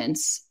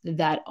requirements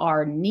that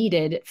are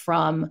needed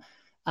from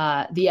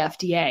the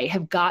FDA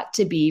have got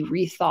to be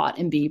rethought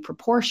and be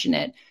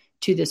proportionate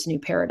to this new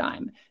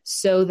paradigm,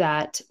 so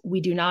that we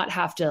do not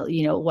have to,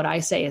 what I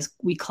say is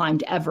we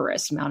climbed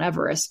Mount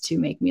Everest to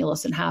make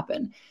Mielocin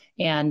happen.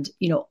 And,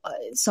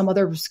 some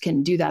others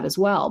can do that as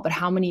well, but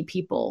how many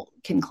people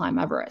can climb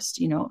Everest?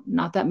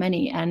 Not that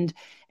many. And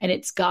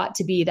it's got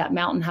to be, that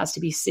mountain has to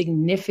be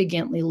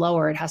significantly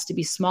lower. It has to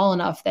be small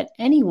enough that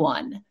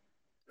anyone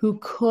who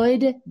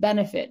could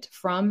benefit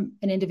from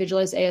an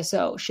individualized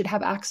ASO should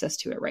have access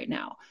to it right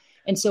now.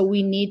 And so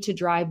we need to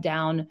drive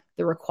down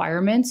the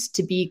requirements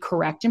to be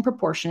correct and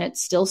proportionate,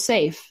 still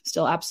safe,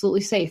 still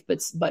absolutely safe,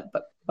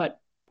 but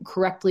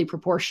correctly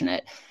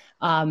proportionate,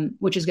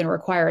 which is going to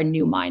require a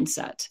new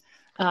mindset.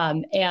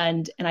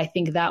 And I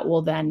think that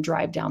will then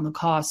drive down the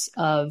costs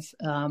of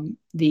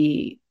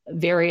the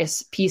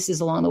various pieces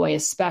along the way,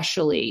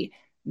 especially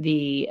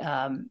the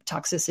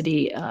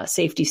toxicity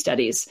safety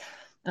studies.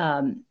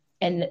 And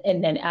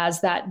then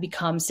as that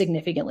becomes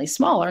significantly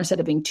smaller, instead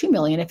of being $2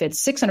 million, if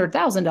it's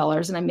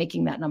 $600,000, and I'm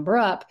making that number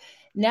up,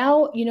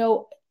 now,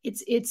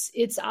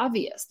 it's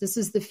obvious. This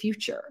is the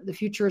future. The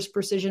future is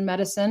precision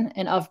medicine,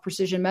 and of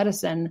precision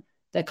medicine,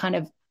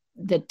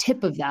 the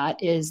tip of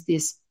that is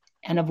this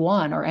N of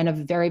 1 or N of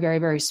very, very,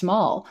 very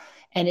small.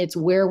 And it's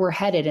where we're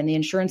headed. And the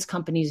insurance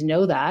companies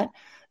know that.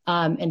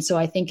 And so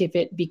I think if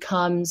it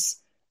becomes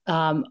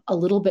a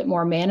little bit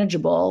more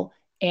manageable,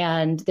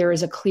 and there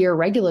is a clear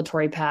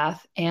regulatory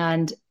path,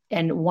 and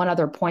one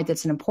other point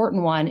that's an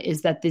important one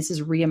is that this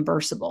is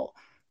reimbursable.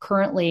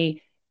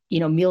 Currently,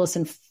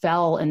 Mielocin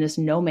fell in this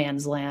no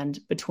man's land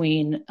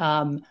between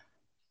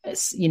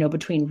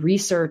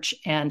research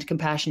and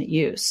compassionate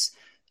use.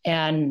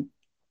 And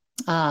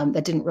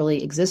that didn't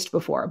really exist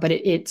before, but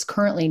it's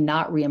currently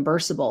not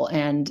reimbursable.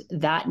 And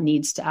that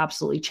needs to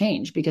absolutely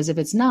change, because if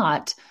it's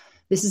not,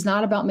 this is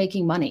not about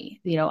making money.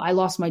 I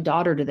lost my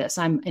daughter to this.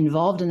 I'm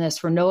involved in this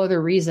for no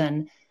other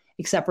reason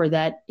except for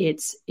that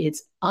it's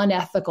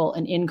unethical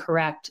and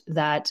incorrect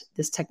that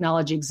this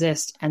technology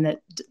exists, and that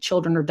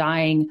children are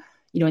dying,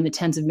 in the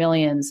tens of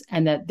millions,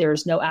 and that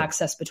there's no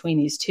access between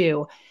these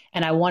two.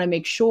 And I want to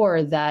make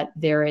sure that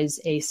there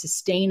is a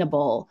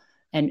sustainable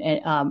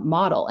and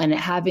model, and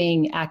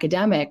having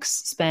academics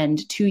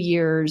spend 2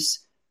 years,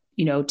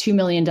 $2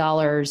 million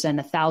and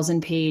a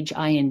 1,000-page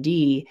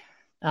IND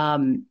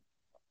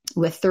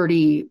with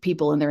 30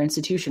 people in their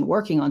institution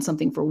working on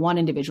something for one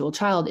individual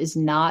child is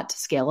not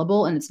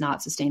scalable, and it's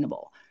not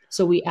sustainable.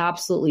 So we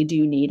absolutely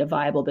do need a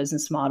viable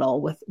business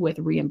model with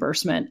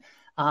reimbursement.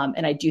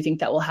 And I do think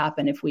that will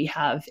happen if we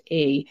have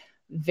a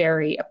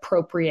very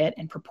appropriate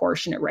and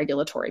proportionate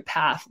regulatory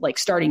path, like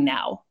starting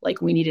now.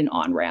 Like, we need an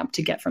on-ramp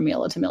to get from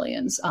Miele to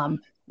millions.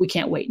 We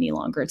can't wait any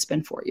longer. It's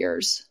been 4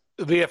 years.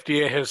 The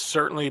FDA has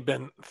certainly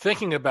been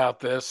thinking about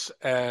this,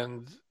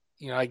 and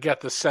I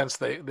get the sense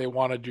they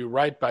want to do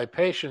right by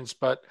patients,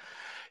 but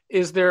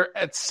is there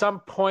at some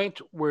point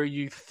where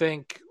you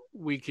think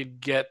we could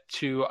get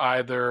to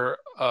either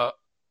a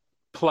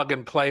plug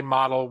and play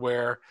model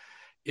where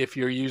if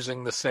you're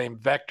using the same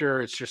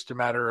vector, it's just a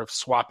matter of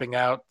swapping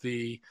out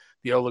the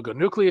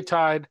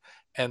oligonucleotide,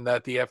 and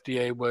that the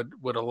FDA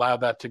would allow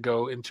that to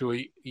go into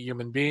a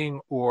human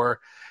being? Or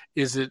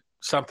is it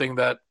something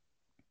that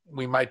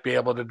we might be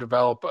able to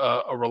develop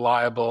a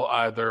reliable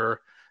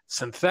either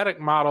synthetic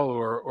model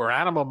or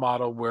animal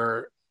model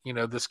where,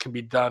 this can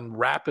be done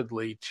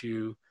rapidly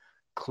to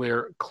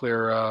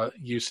clear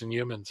use in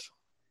humans?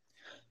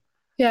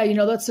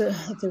 Yeah, that's a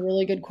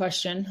really good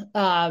question.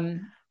 I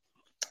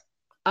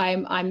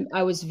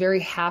was very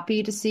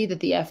happy to see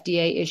that the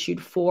FDA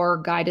issued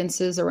 4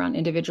 guidances around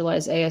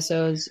individualized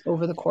ASOs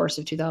over the course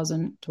of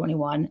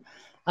 2021.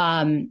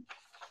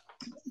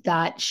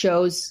 That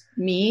shows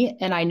me,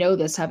 and I know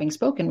this having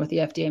spoken with the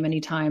FDA many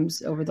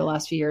times over the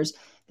last few years,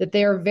 that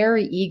they are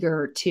very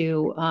eager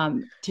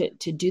to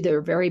do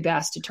their very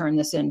best to turn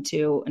this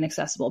into an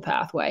accessible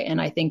pathway. And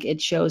I think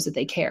it shows that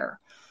they care.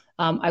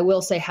 I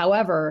will say,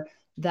 however,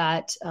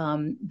 that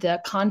the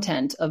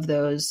content of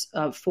those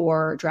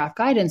 4 draft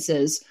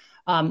guidances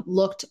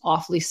looked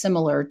awfully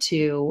similar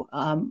to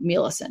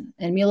Mealison.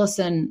 And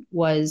Mealison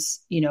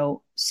was,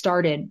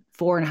 started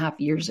 4.5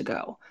 years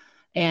ago.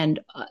 And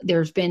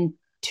there's been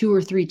 2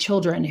 or 3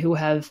 children who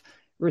have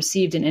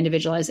received an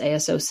individualized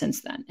ASO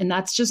since then. And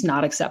that's just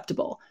not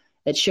acceptable.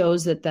 It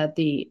shows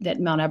that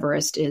Mount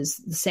Everest is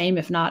the same,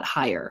 if not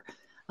higher.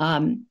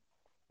 And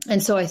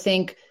so I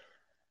think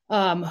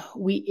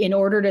in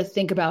order to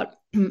think about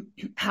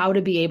how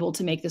to be able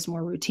to make this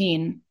more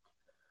routine,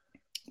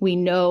 we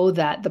know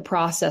that the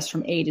process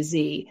from A to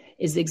Z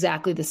is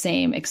exactly the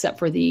same, except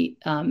for the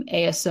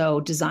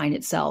ASO design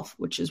itself,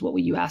 which is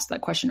what you asked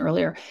that question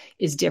earlier,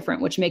 is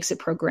different, which makes it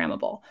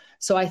programmable.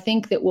 So I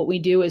think that what we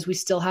do is we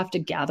still have to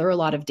gather a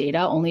lot of data.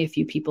 Only a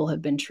few people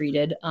have been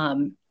treated,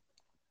 with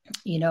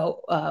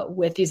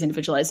these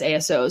individualized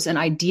ASOs. And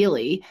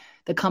ideally,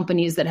 the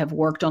companies that have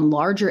worked on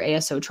larger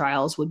ASO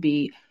trials would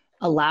be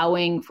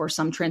allowing for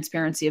some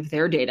transparency of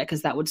their data,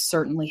 because that would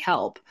certainly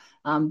help.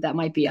 That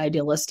might be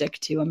idealistic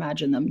to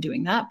imagine them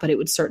doing that, but it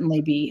would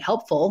certainly be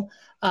helpful.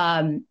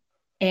 And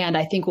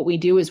I think what we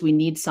do is we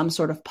need some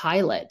sort of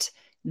pilot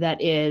that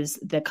is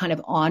the kind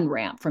of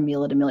on-ramp from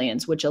Mila to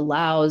Millions, which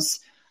allows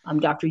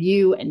Dr.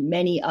 Yu and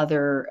many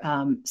other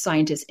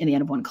scientists in the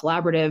N of 1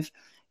 Collaborative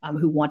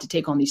who want to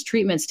take on these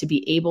treatments to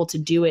be able to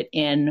do it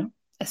in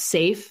a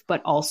safe,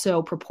 but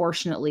also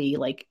proportionately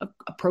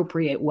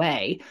appropriate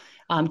way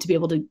to be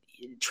able to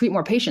treat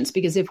more patients.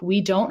 Because if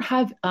we don't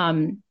have,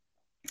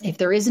 if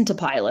there isn't a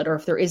pilot, or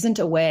if there isn't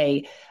a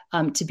way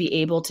to be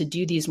able to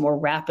do these more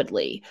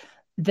rapidly,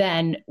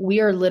 then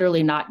we are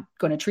literally not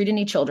going to treat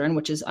any children,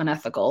 which is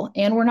unethical.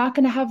 And we're not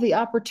going to have the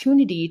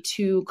opportunity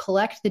to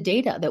collect the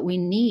data that we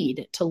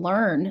need to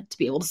learn to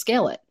be able to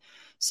scale it.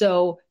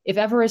 So if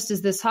Everest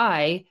is this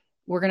high,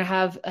 we're going to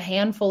have a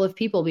handful of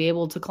people be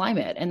able to climb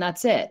it, and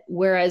that's it.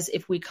 Whereas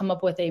if we come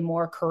up with a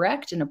more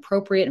correct and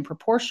appropriate and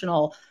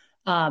proportional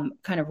kind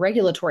of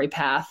regulatory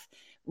path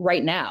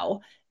right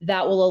now,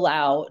 that will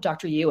allow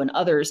Dr. Yu and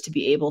others to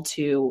be able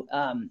to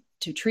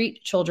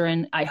treat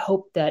children. I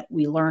hope that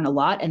we learn a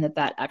lot and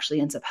that actually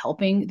ends up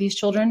helping these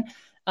children.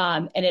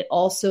 And it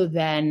also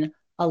then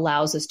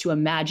allows us to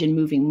imagine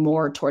moving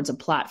more towards a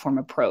platform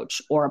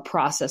approach or a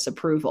process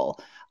approval,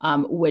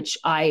 which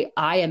I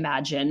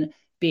imagine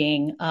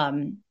being,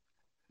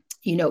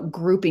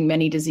 grouping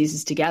many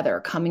diseases together,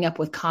 coming up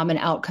with common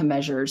outcome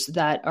measures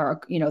that are,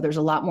 there's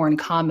a lot more in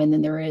common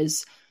than there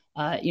is,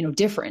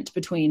 different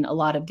between a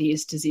lot of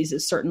these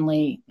diseases.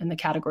 Certainly in the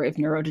category of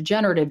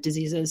neurodegenerative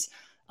diseases,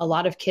 a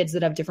lot of kids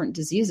that have different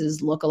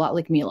diseases look a lot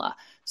like Mila.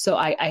 So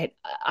I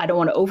don't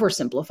want to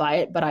oversimplify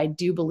it, but I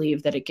do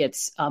believe that it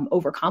gets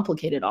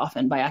overcomplicated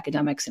often by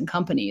academics and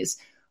companies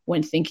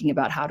when thinking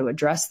about how to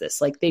address this.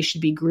 Like, they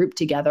should be grouped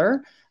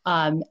together,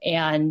 and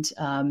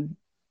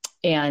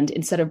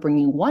instead of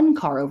bringing one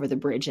car over the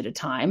bridge at a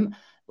time,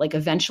 like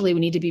eventually we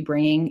need to be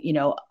bringing,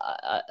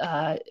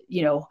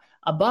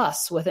 a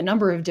bus with a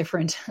number of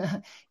different,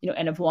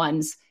 N of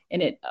 1s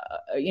in it,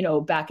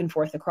 back and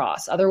forth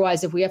across.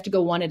 Otherwise, if we have to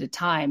go one at a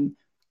time,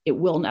 it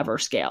will never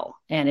scale.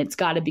 And it's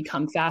got to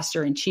become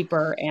faster and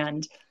cheaper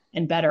and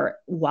better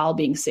while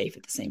being safe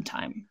at the same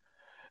time.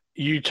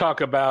 You talk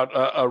about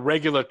a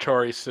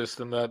regulatory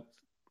system that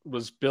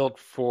was built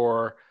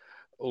for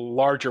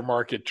larger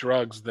market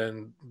drugs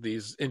than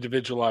these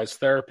individualized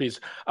therapies.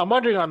 I'm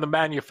wondering, on the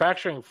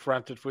manufacturing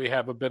front, if we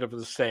have a bit of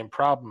the same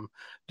problem.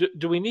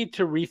 Do we need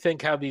to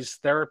rethink how these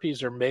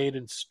therapies are made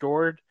and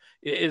stored?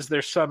 Is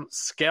there some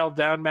scaled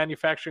down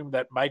manufacturing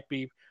that might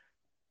be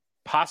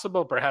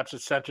possible, perhaps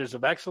at centers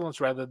of excellence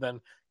rather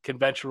than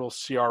conventional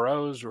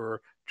CROs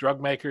or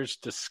drug makers,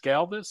 to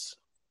scale this?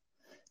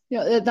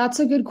 Yeah, that's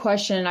a good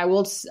question. I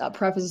will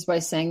preface this by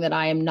saying that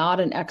I am not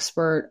an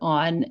expert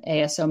on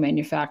ASO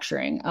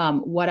manufacturing.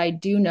 What I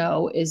do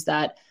know is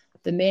that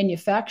the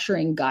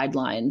manufacturing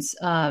guidelines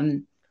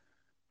and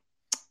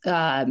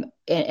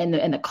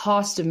the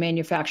cost of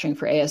manufacturing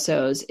for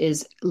ASOs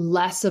is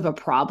less of a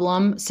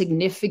problem,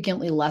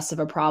 significantly less of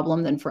a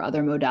problem than for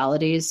other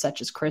modalities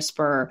such as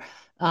CRISPR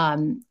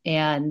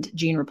and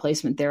gene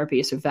replacement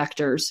therapy, so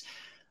vectors.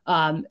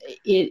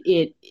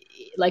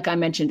 Like I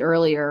mentioned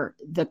earlier,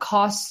 the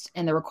costs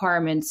and the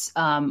requirements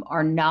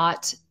are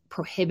not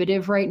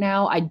prohibitive right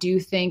now. I do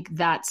think,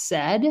 that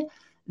said,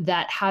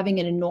 that having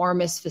an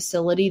enormous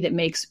facility that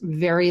makes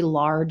very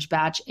large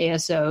batch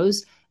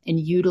ASOs and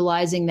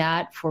utilizing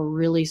that for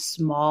really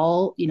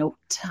small,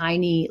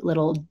 tiny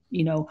little,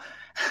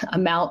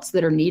 amounts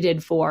that are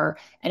needed for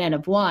an N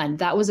of 1,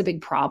 that was a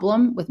big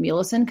problem with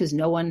Mealison because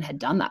no one had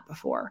done that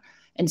before.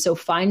 And so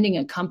finding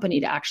a company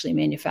to actually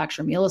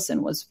manufacture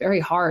Millicin was very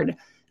hard,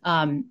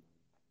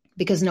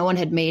 because no one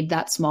had made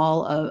that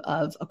small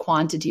of a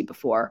quantity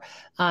before.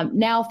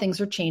 Now things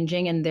are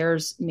changing, and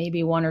there's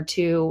maybe one or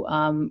two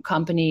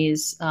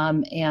companies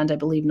and I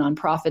believe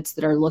nonprofits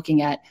that are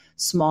looking at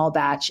small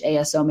batch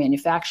ASO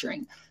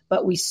manufacturing.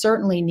 But we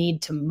certainly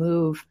need to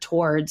move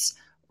towards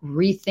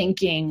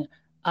rethinking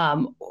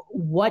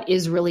what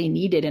is really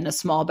needed in a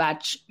small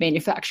batch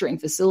manufacturing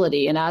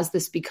facility. And as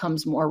this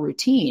becomes more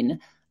routine,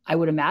 I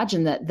would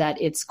imagine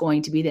that it's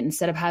going to be that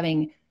instead of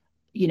having,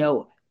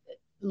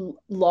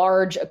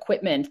 large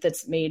equipment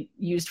that's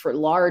used for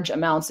large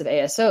amounts of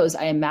ASOs,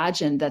 I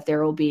imagine that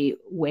there will be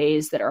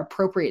ways that are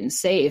appropriate and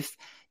safe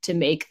to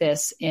make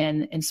this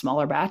in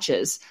smaller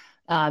batches.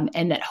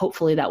 And that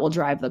hopefully that will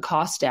drive the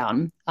cost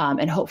down.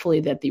 And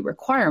hopefully that the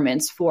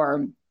requirements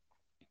for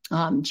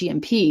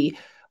GMP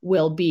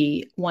will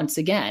be, once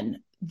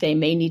again, they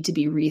may need to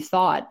be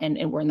rethought.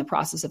 And we're in the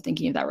process of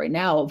thinking of that right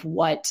now, of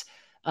what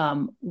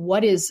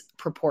is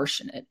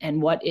proportionate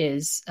and what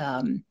is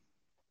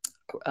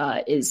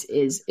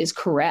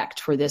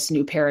correct for this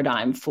new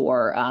paradigm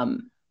for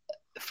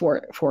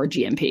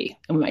GMP.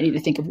 And we might need to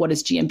think of what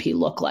does GMP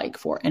look like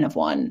for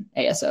N-of-1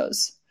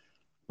 ASOs.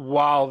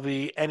 While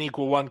the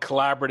N=1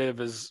 collaborative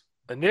is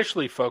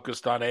initially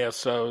focused on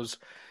ASOs,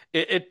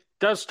 it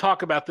does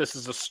talk about this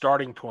as a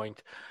starting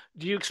point.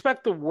 Do you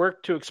expect the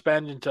work to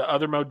expand into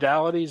other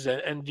modalities?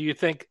 And do you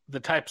think the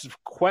types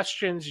of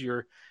questions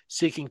you're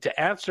seeking to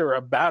answer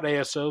about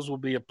ASOs will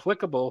be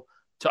applicable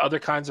to other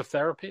kinds of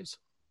therapies?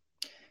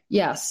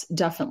 Yes,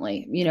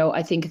 definitely.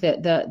 I think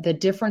that the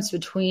difference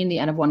between the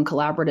N=1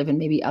 collaborative and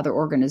maybe other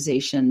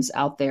organizations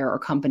out there or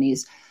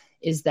companies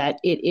is that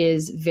it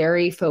is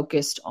very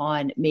focused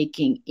on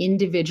making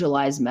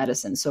individualized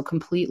medicine. So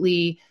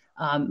completely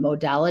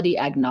modality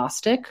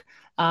agnostic,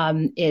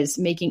 is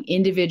making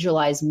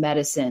individualized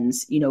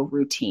medicines,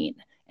 routine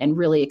and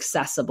really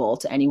accessible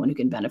to anyone who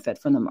can benefit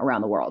from them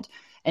around the world.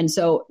 And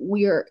so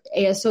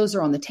ASOs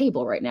are on the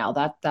table right now.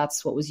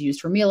 That's what was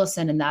used for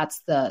Millicin, and that's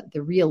the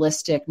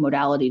realistic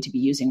modality to be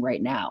using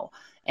right now.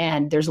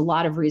 And there's a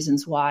lot of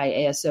reasons why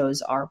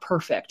ASOs are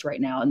perfect right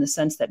now, in the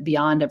sense that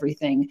beyond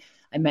everything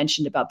I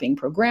mentioned about being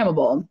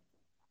programmable,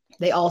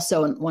 they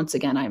also, and once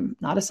again, I'm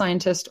not a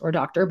scientist or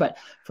doctor, but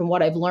from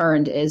what I've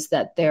learned is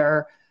that they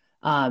are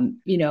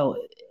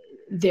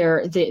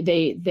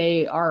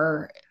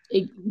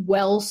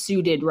well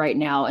suited right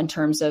now in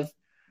terms of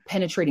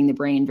penetrating the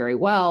brain very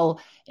well,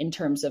 in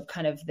terms of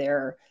kind of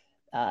their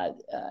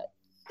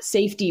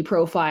safety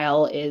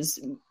profile is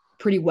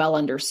pretty well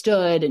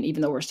understood. And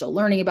even though we're still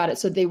learning about it,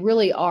 so they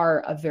really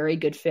are a very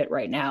good fit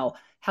right now.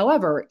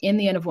 However, in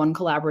the N=1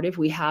 collaborative,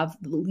 we have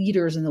the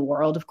leaders in the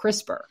world of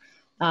CRISPR,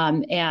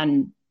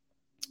 and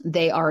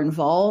they are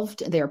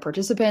involved. They are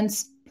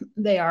participants.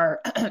 Their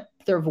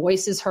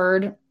voice is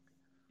heard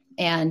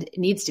and it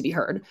needs to be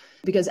heard,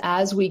 because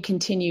as we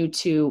continue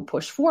to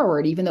push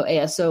forward, even though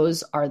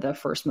ASOs are the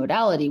first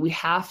modality, we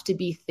have to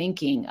be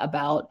thinking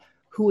about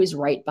who is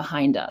right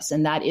behind us.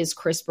 And that is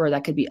CRISPR.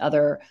 That could be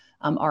other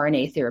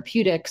RNA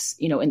therapeutics.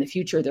 In the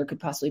future, there could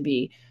possibly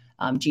be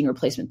gene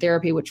replacement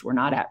therapy, which we're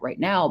not at right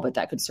now, but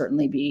that could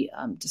certainly be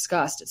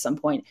discussed at some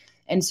point.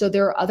 And so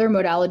there are other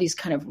modalities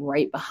kind of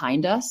right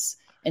behind us.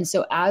 And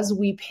so as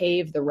we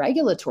pave the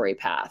regulatory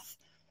path,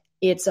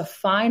 it's a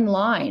fine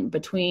line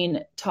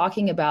between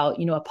talking about,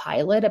 a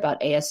pilot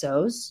about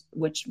ASOs,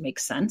 which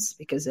makes sense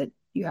because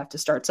you have to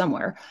start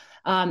somewhere,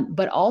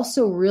 but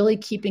also really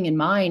keeping in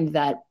mind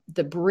that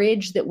the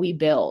bridge that we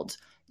build,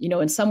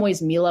 in some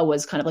ways, Mila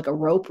was kind of like a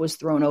rope was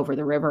thrown over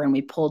the river and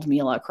we pulled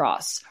Mila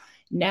across.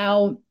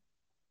 Now,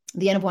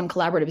 the N=1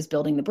 collaborative is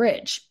building the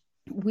bridge.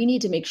 We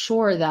need to make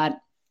sure that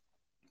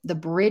the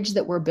bridge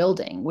that we're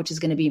building, which is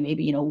going to be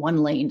maybe,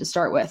 one lane to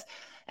start with,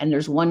 and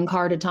there's one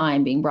car at a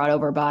time being brought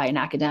over by an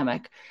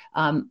academic,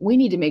 we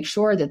need to make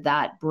sure that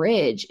that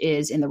bridge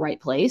is in the right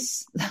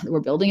place. We're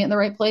building it in the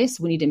right place.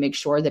 We need to make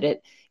sure that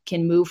it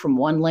can move from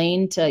one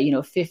lane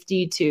to,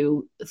 50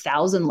 to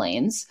 1,000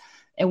 lanes.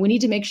 And we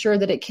need to make sure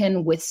that it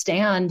can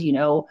withstand,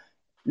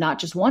 not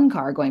just one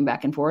car going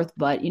back and forth,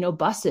 but,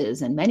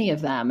 buses and many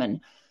of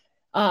them.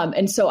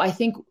 And so I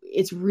think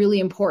it's really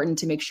important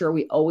to make sure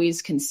we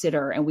always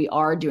consider, and we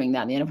are doing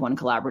that in the N=1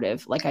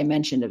 collaborative, like I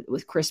mentioned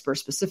with CRISPR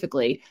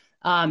specifically,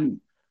 that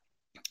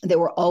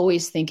we're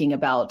always thinking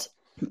about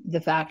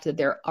the fact that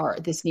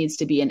this needs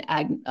to be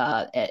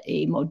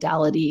a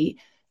modality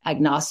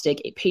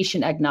agnostic, a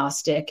patient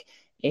agnostic,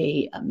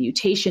 a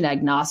mutation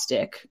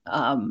agnostic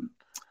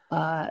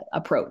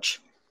approach.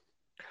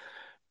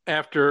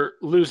 After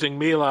losing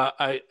Mila,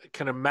 I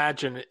can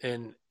imagine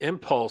an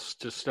impulse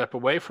to step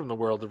away from the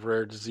world of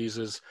rare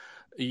diseases.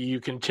 You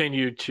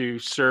continue to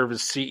serve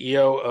as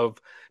CEO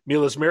of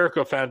Mila's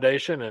Miracle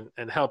Foundation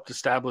and helped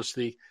establish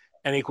the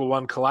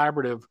N=1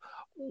 collaborative.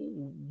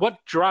 What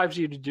drives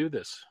you to do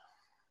this?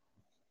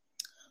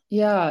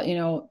 Yeah,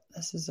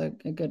 this is a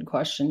good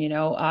question.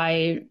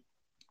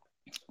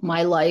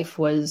 My life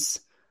was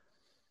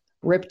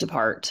ripped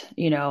apart,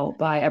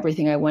 by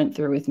everything I went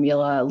through with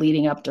Mila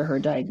leading up to her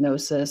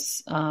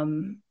diagnosis.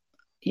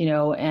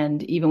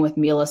 and even with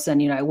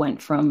Millicent, I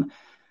went from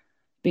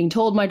being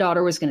told my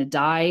daughter was going to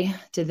die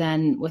to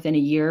then within a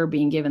year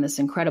being given this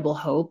incredible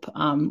hope,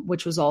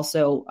 which was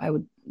also, I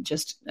would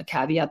just a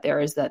caveat there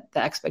is that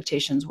the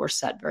expectations were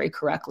set very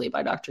correctly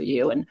by Dr.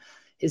 Yu and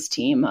his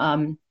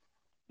team.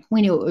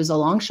 We knew it was a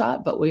long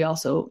shot, but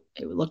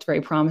it looked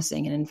very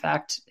promising. And in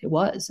fact, it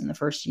was in the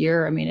first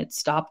year. I mean, it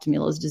stopped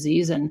Mila's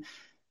disease and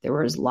there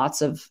was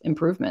lots of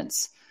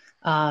improvements.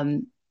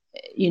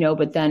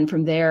 But then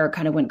from there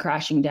kind of went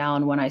crashing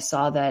down when I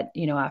saw that,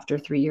 after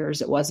 3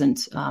 years, it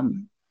wasn't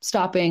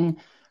stopping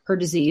her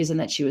disease and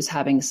that she was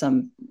having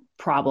some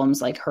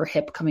problems like her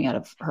hip coming out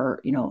of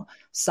her,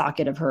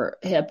 socket of her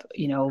hip,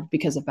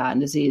 because of Batten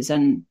disease.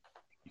 And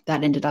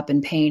that ended up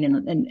in pain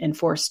and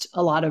forced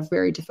a lot of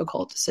very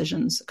difficult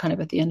decisions kind of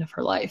at the end of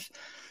her life.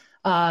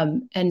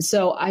 And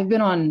so I've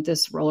been on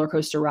this roller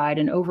coaster ride,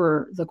 and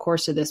over the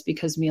course of this,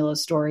 because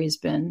Mila's story has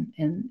been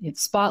in the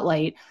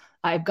spotlight,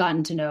 I've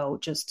gotten to know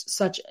just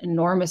such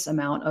enormous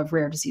amount of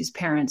rare disease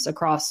parents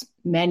across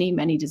many,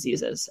 many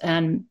diseases.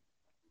 And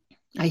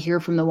I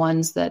hear from the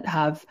ones that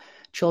have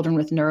children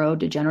with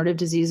neurodegenerative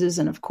diseases.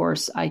 And of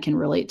course, I can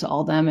relate to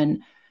all them,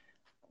 and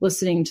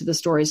listening to the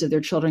stories of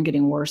their children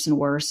getting worse and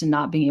worse and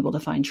not being able to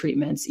find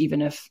treatments,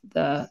 even if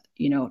the,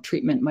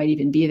 treatment might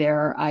even be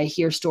there. I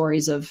hear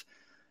stories of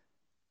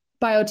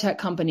biotech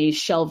companies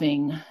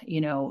shelving,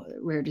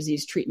 rare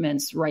disease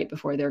treatments right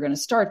before they're going to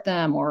start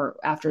them or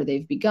after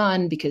they've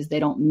begun because they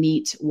don't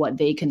meet what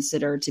they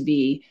consider to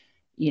be,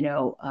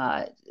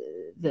 the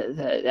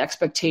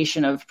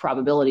expectation of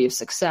probability of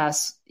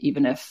success,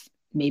 even if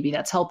maybe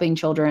that's helping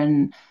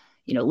children,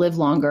 live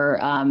longer.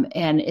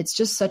 And it's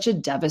just such a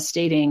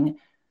devastating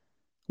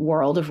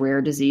world of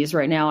rare disease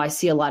right now. I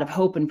see a lot of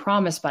hope and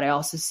promise, but I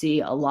also see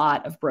a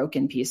lot of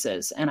broken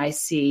pieces. And I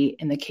see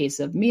in the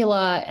case of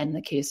Mila and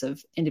the case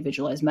of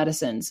individualized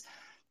medicines,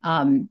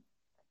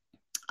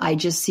 I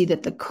just see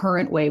that the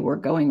current way we're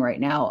going right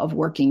now of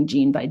working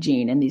gene by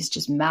gene and these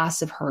just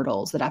massive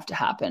hurdles that have to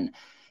happen,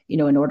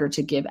 in order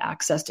to give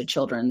access to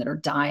children that are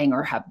dying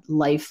or have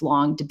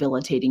lifelong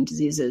debilitating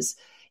diseases.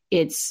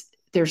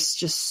 There's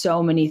just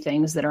so many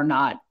things that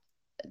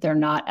they're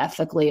not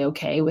ethically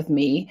okay with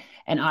me.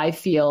 And I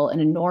feel an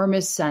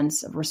enormous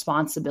sense of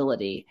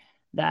responsibility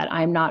that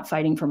I'm not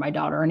fighting for my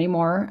daughter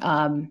anymore.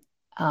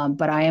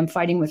 But I am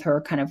fighting with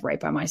her kind of right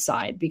by my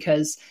side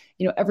because,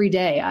 every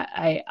day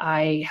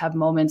I have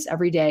moments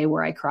every day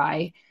where I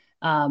cry.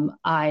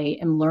 I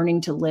am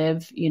learning to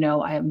live,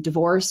 I am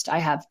divorced. I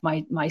have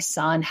my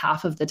son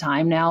half of the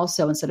time now.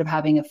 So instead of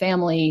having a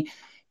family,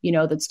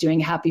 that's doing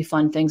happy,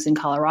 fun things in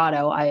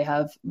Colorado,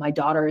 my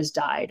daughter has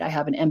died. I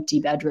have an empty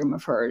bedroom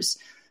of hers,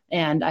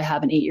 and I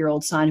have an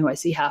 8-year-old son who I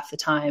see half the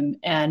time.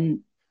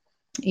 And,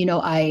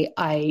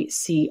 I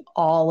see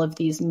all of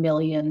these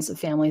millions of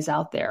families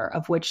out there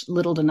of which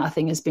little to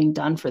nothing is being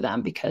done for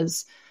them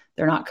because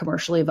they're not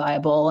commercially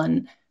viable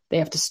and they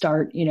have to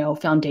start,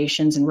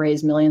 foundations and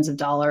raise millions of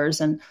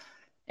dollars.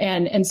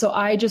 And so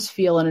I just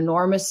feel an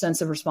enormous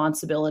sense of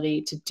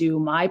responsibility to do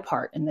my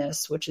part in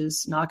this, which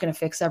is not going to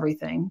fix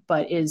everything,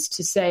 but is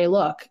to say,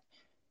 look,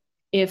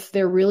 if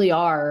there really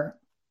are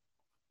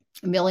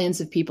millions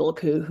of people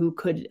who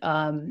could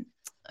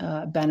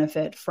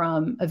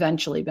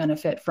eventually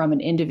benefit from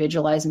an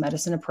individualized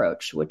medicine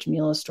approach, which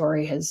Mila's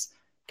story has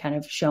kind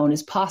of shown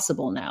is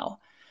possible now.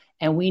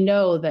 And we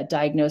know that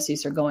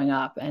diagnoses are going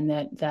up and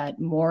that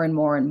more and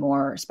more and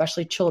more,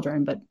 especially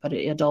children, but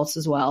adults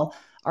as well,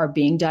 are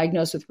being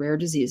diagnosed with rare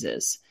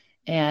diseases.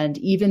 And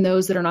even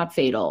those that are not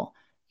fatal,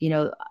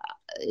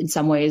 in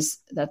some ways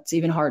that's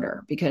even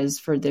harder because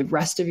for the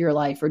rest of your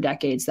life or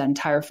decades, that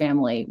entire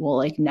family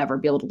will never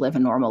be able to live a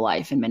normal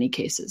life in many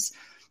cases,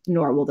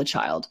 nor will the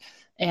child.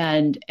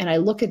 And I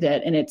look at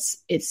it and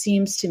it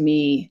seems to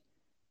me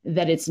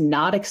that it's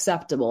not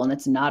acceptable and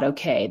it's not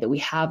okay that we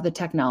have the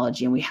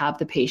technology and we have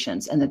the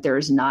patients and that there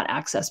is not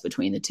access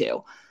between the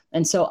two.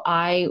 And so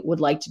I would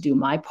like to do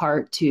my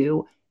part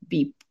to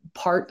be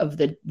part of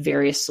the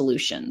various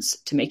solutions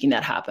to making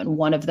that happen.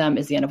 One of them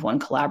is the N of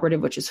One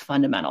Collaborative, which is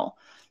fundamental.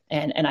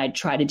 And I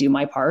try to do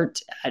my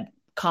part at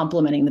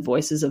complementing the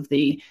voices of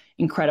the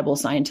incredible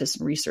scientists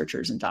and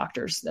researchers and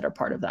doctors that are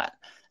part of that.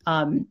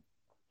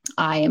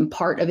 I am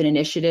part of an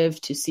initiative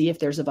to see if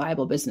there's a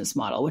viable business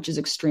model, which is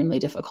extremely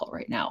difficult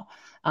right now.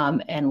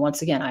 And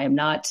once again, I am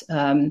not,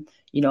 a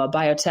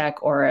biotech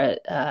or a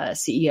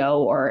CEO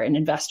or an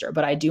investor,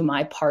 but I do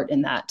my part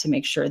in that to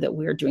make sure that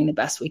we're doing the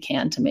best we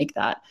can to make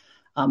that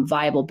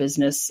viable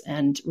business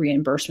and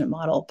reimbursement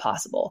model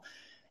possible.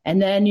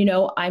 And then,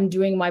 I'm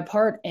doing my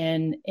part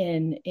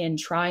in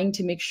trying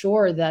to make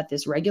sure that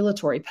this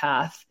regulatory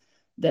path,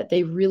 that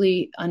they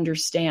really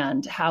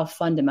understand how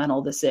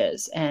fundamental this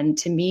is. And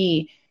to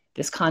me,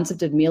 this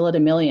concept of Mila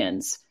to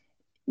millions,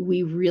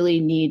 we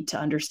really need to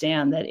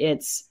understand that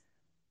it's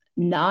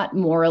not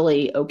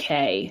morally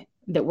okay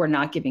that we're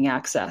not giving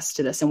access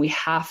to this. And we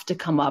have to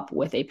come up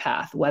with a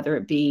path, whether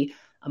it be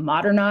a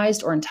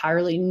modernized or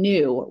entirely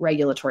new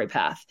regulatory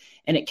path.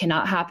 And it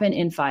cannot happen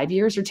in 5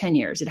 years or 10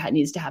 years. It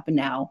needs to happen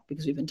now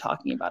because we've been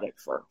talking about it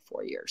for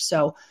 4 years.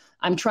 So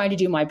I'm trying to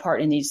do my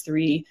part in these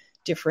 3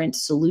 different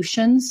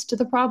solutions to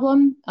the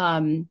problem.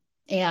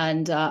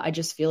 And I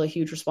just feel a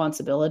huge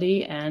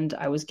responsibility. And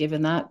I was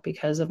given that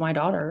because of my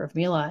daughter, of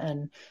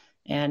Mila.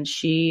 And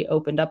she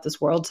opened up this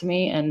world to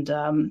me,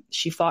 and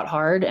she fought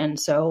hard. And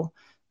so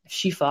if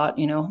she fought,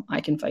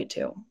 I can fight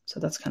too. So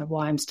that's kind of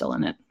why I'm still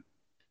in it.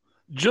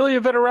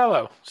 Julia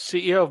Vitarello,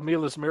 CEO of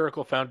Mila's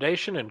Miracle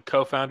Foundation and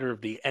co-founder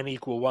of the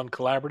N=1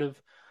 Collaborative.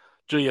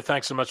 Julia,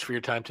 thanks so much for your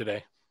time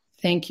today.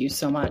 Thank you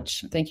so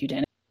much. Thank you,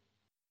 Danny.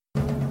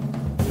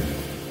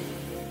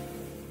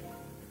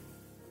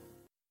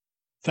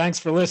 Thanks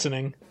for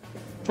listening.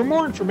 For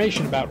more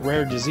information about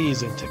rare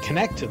disease and to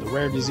connect to the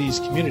rare disease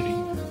community,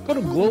 go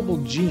to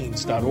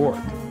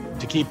globalgenes.org.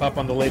 To keep up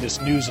on the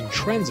latest news and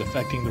trends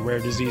affecting the rare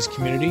disease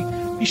community,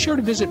 be sure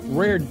to visit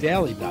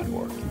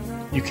raredaily.org.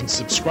 You can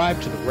subscribe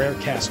to the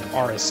Rarecast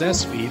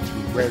RSS feed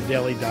through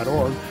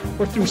raredaily.org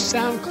or through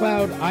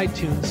SoundCloud,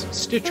 iTunes,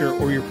 Stitcher,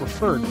 or your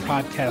preferred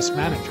podcast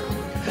manager.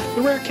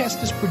 The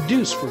Rarecast is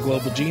produced for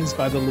Global Genes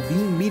by the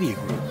Levine Media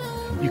Group.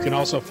 You can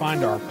also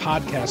find our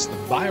podcast, The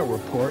Bio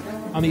Report,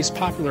 on these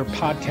popular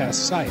podcast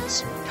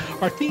sites.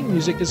 Our theme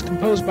music is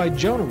composed by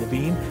Jonah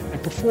Levine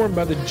and performed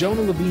by the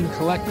Jonah Levine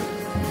Collective.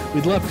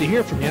 We'd love to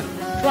hear from you.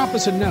 Drop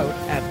us a note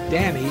at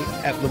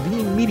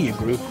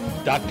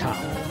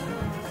danny@levinemediagroup.com.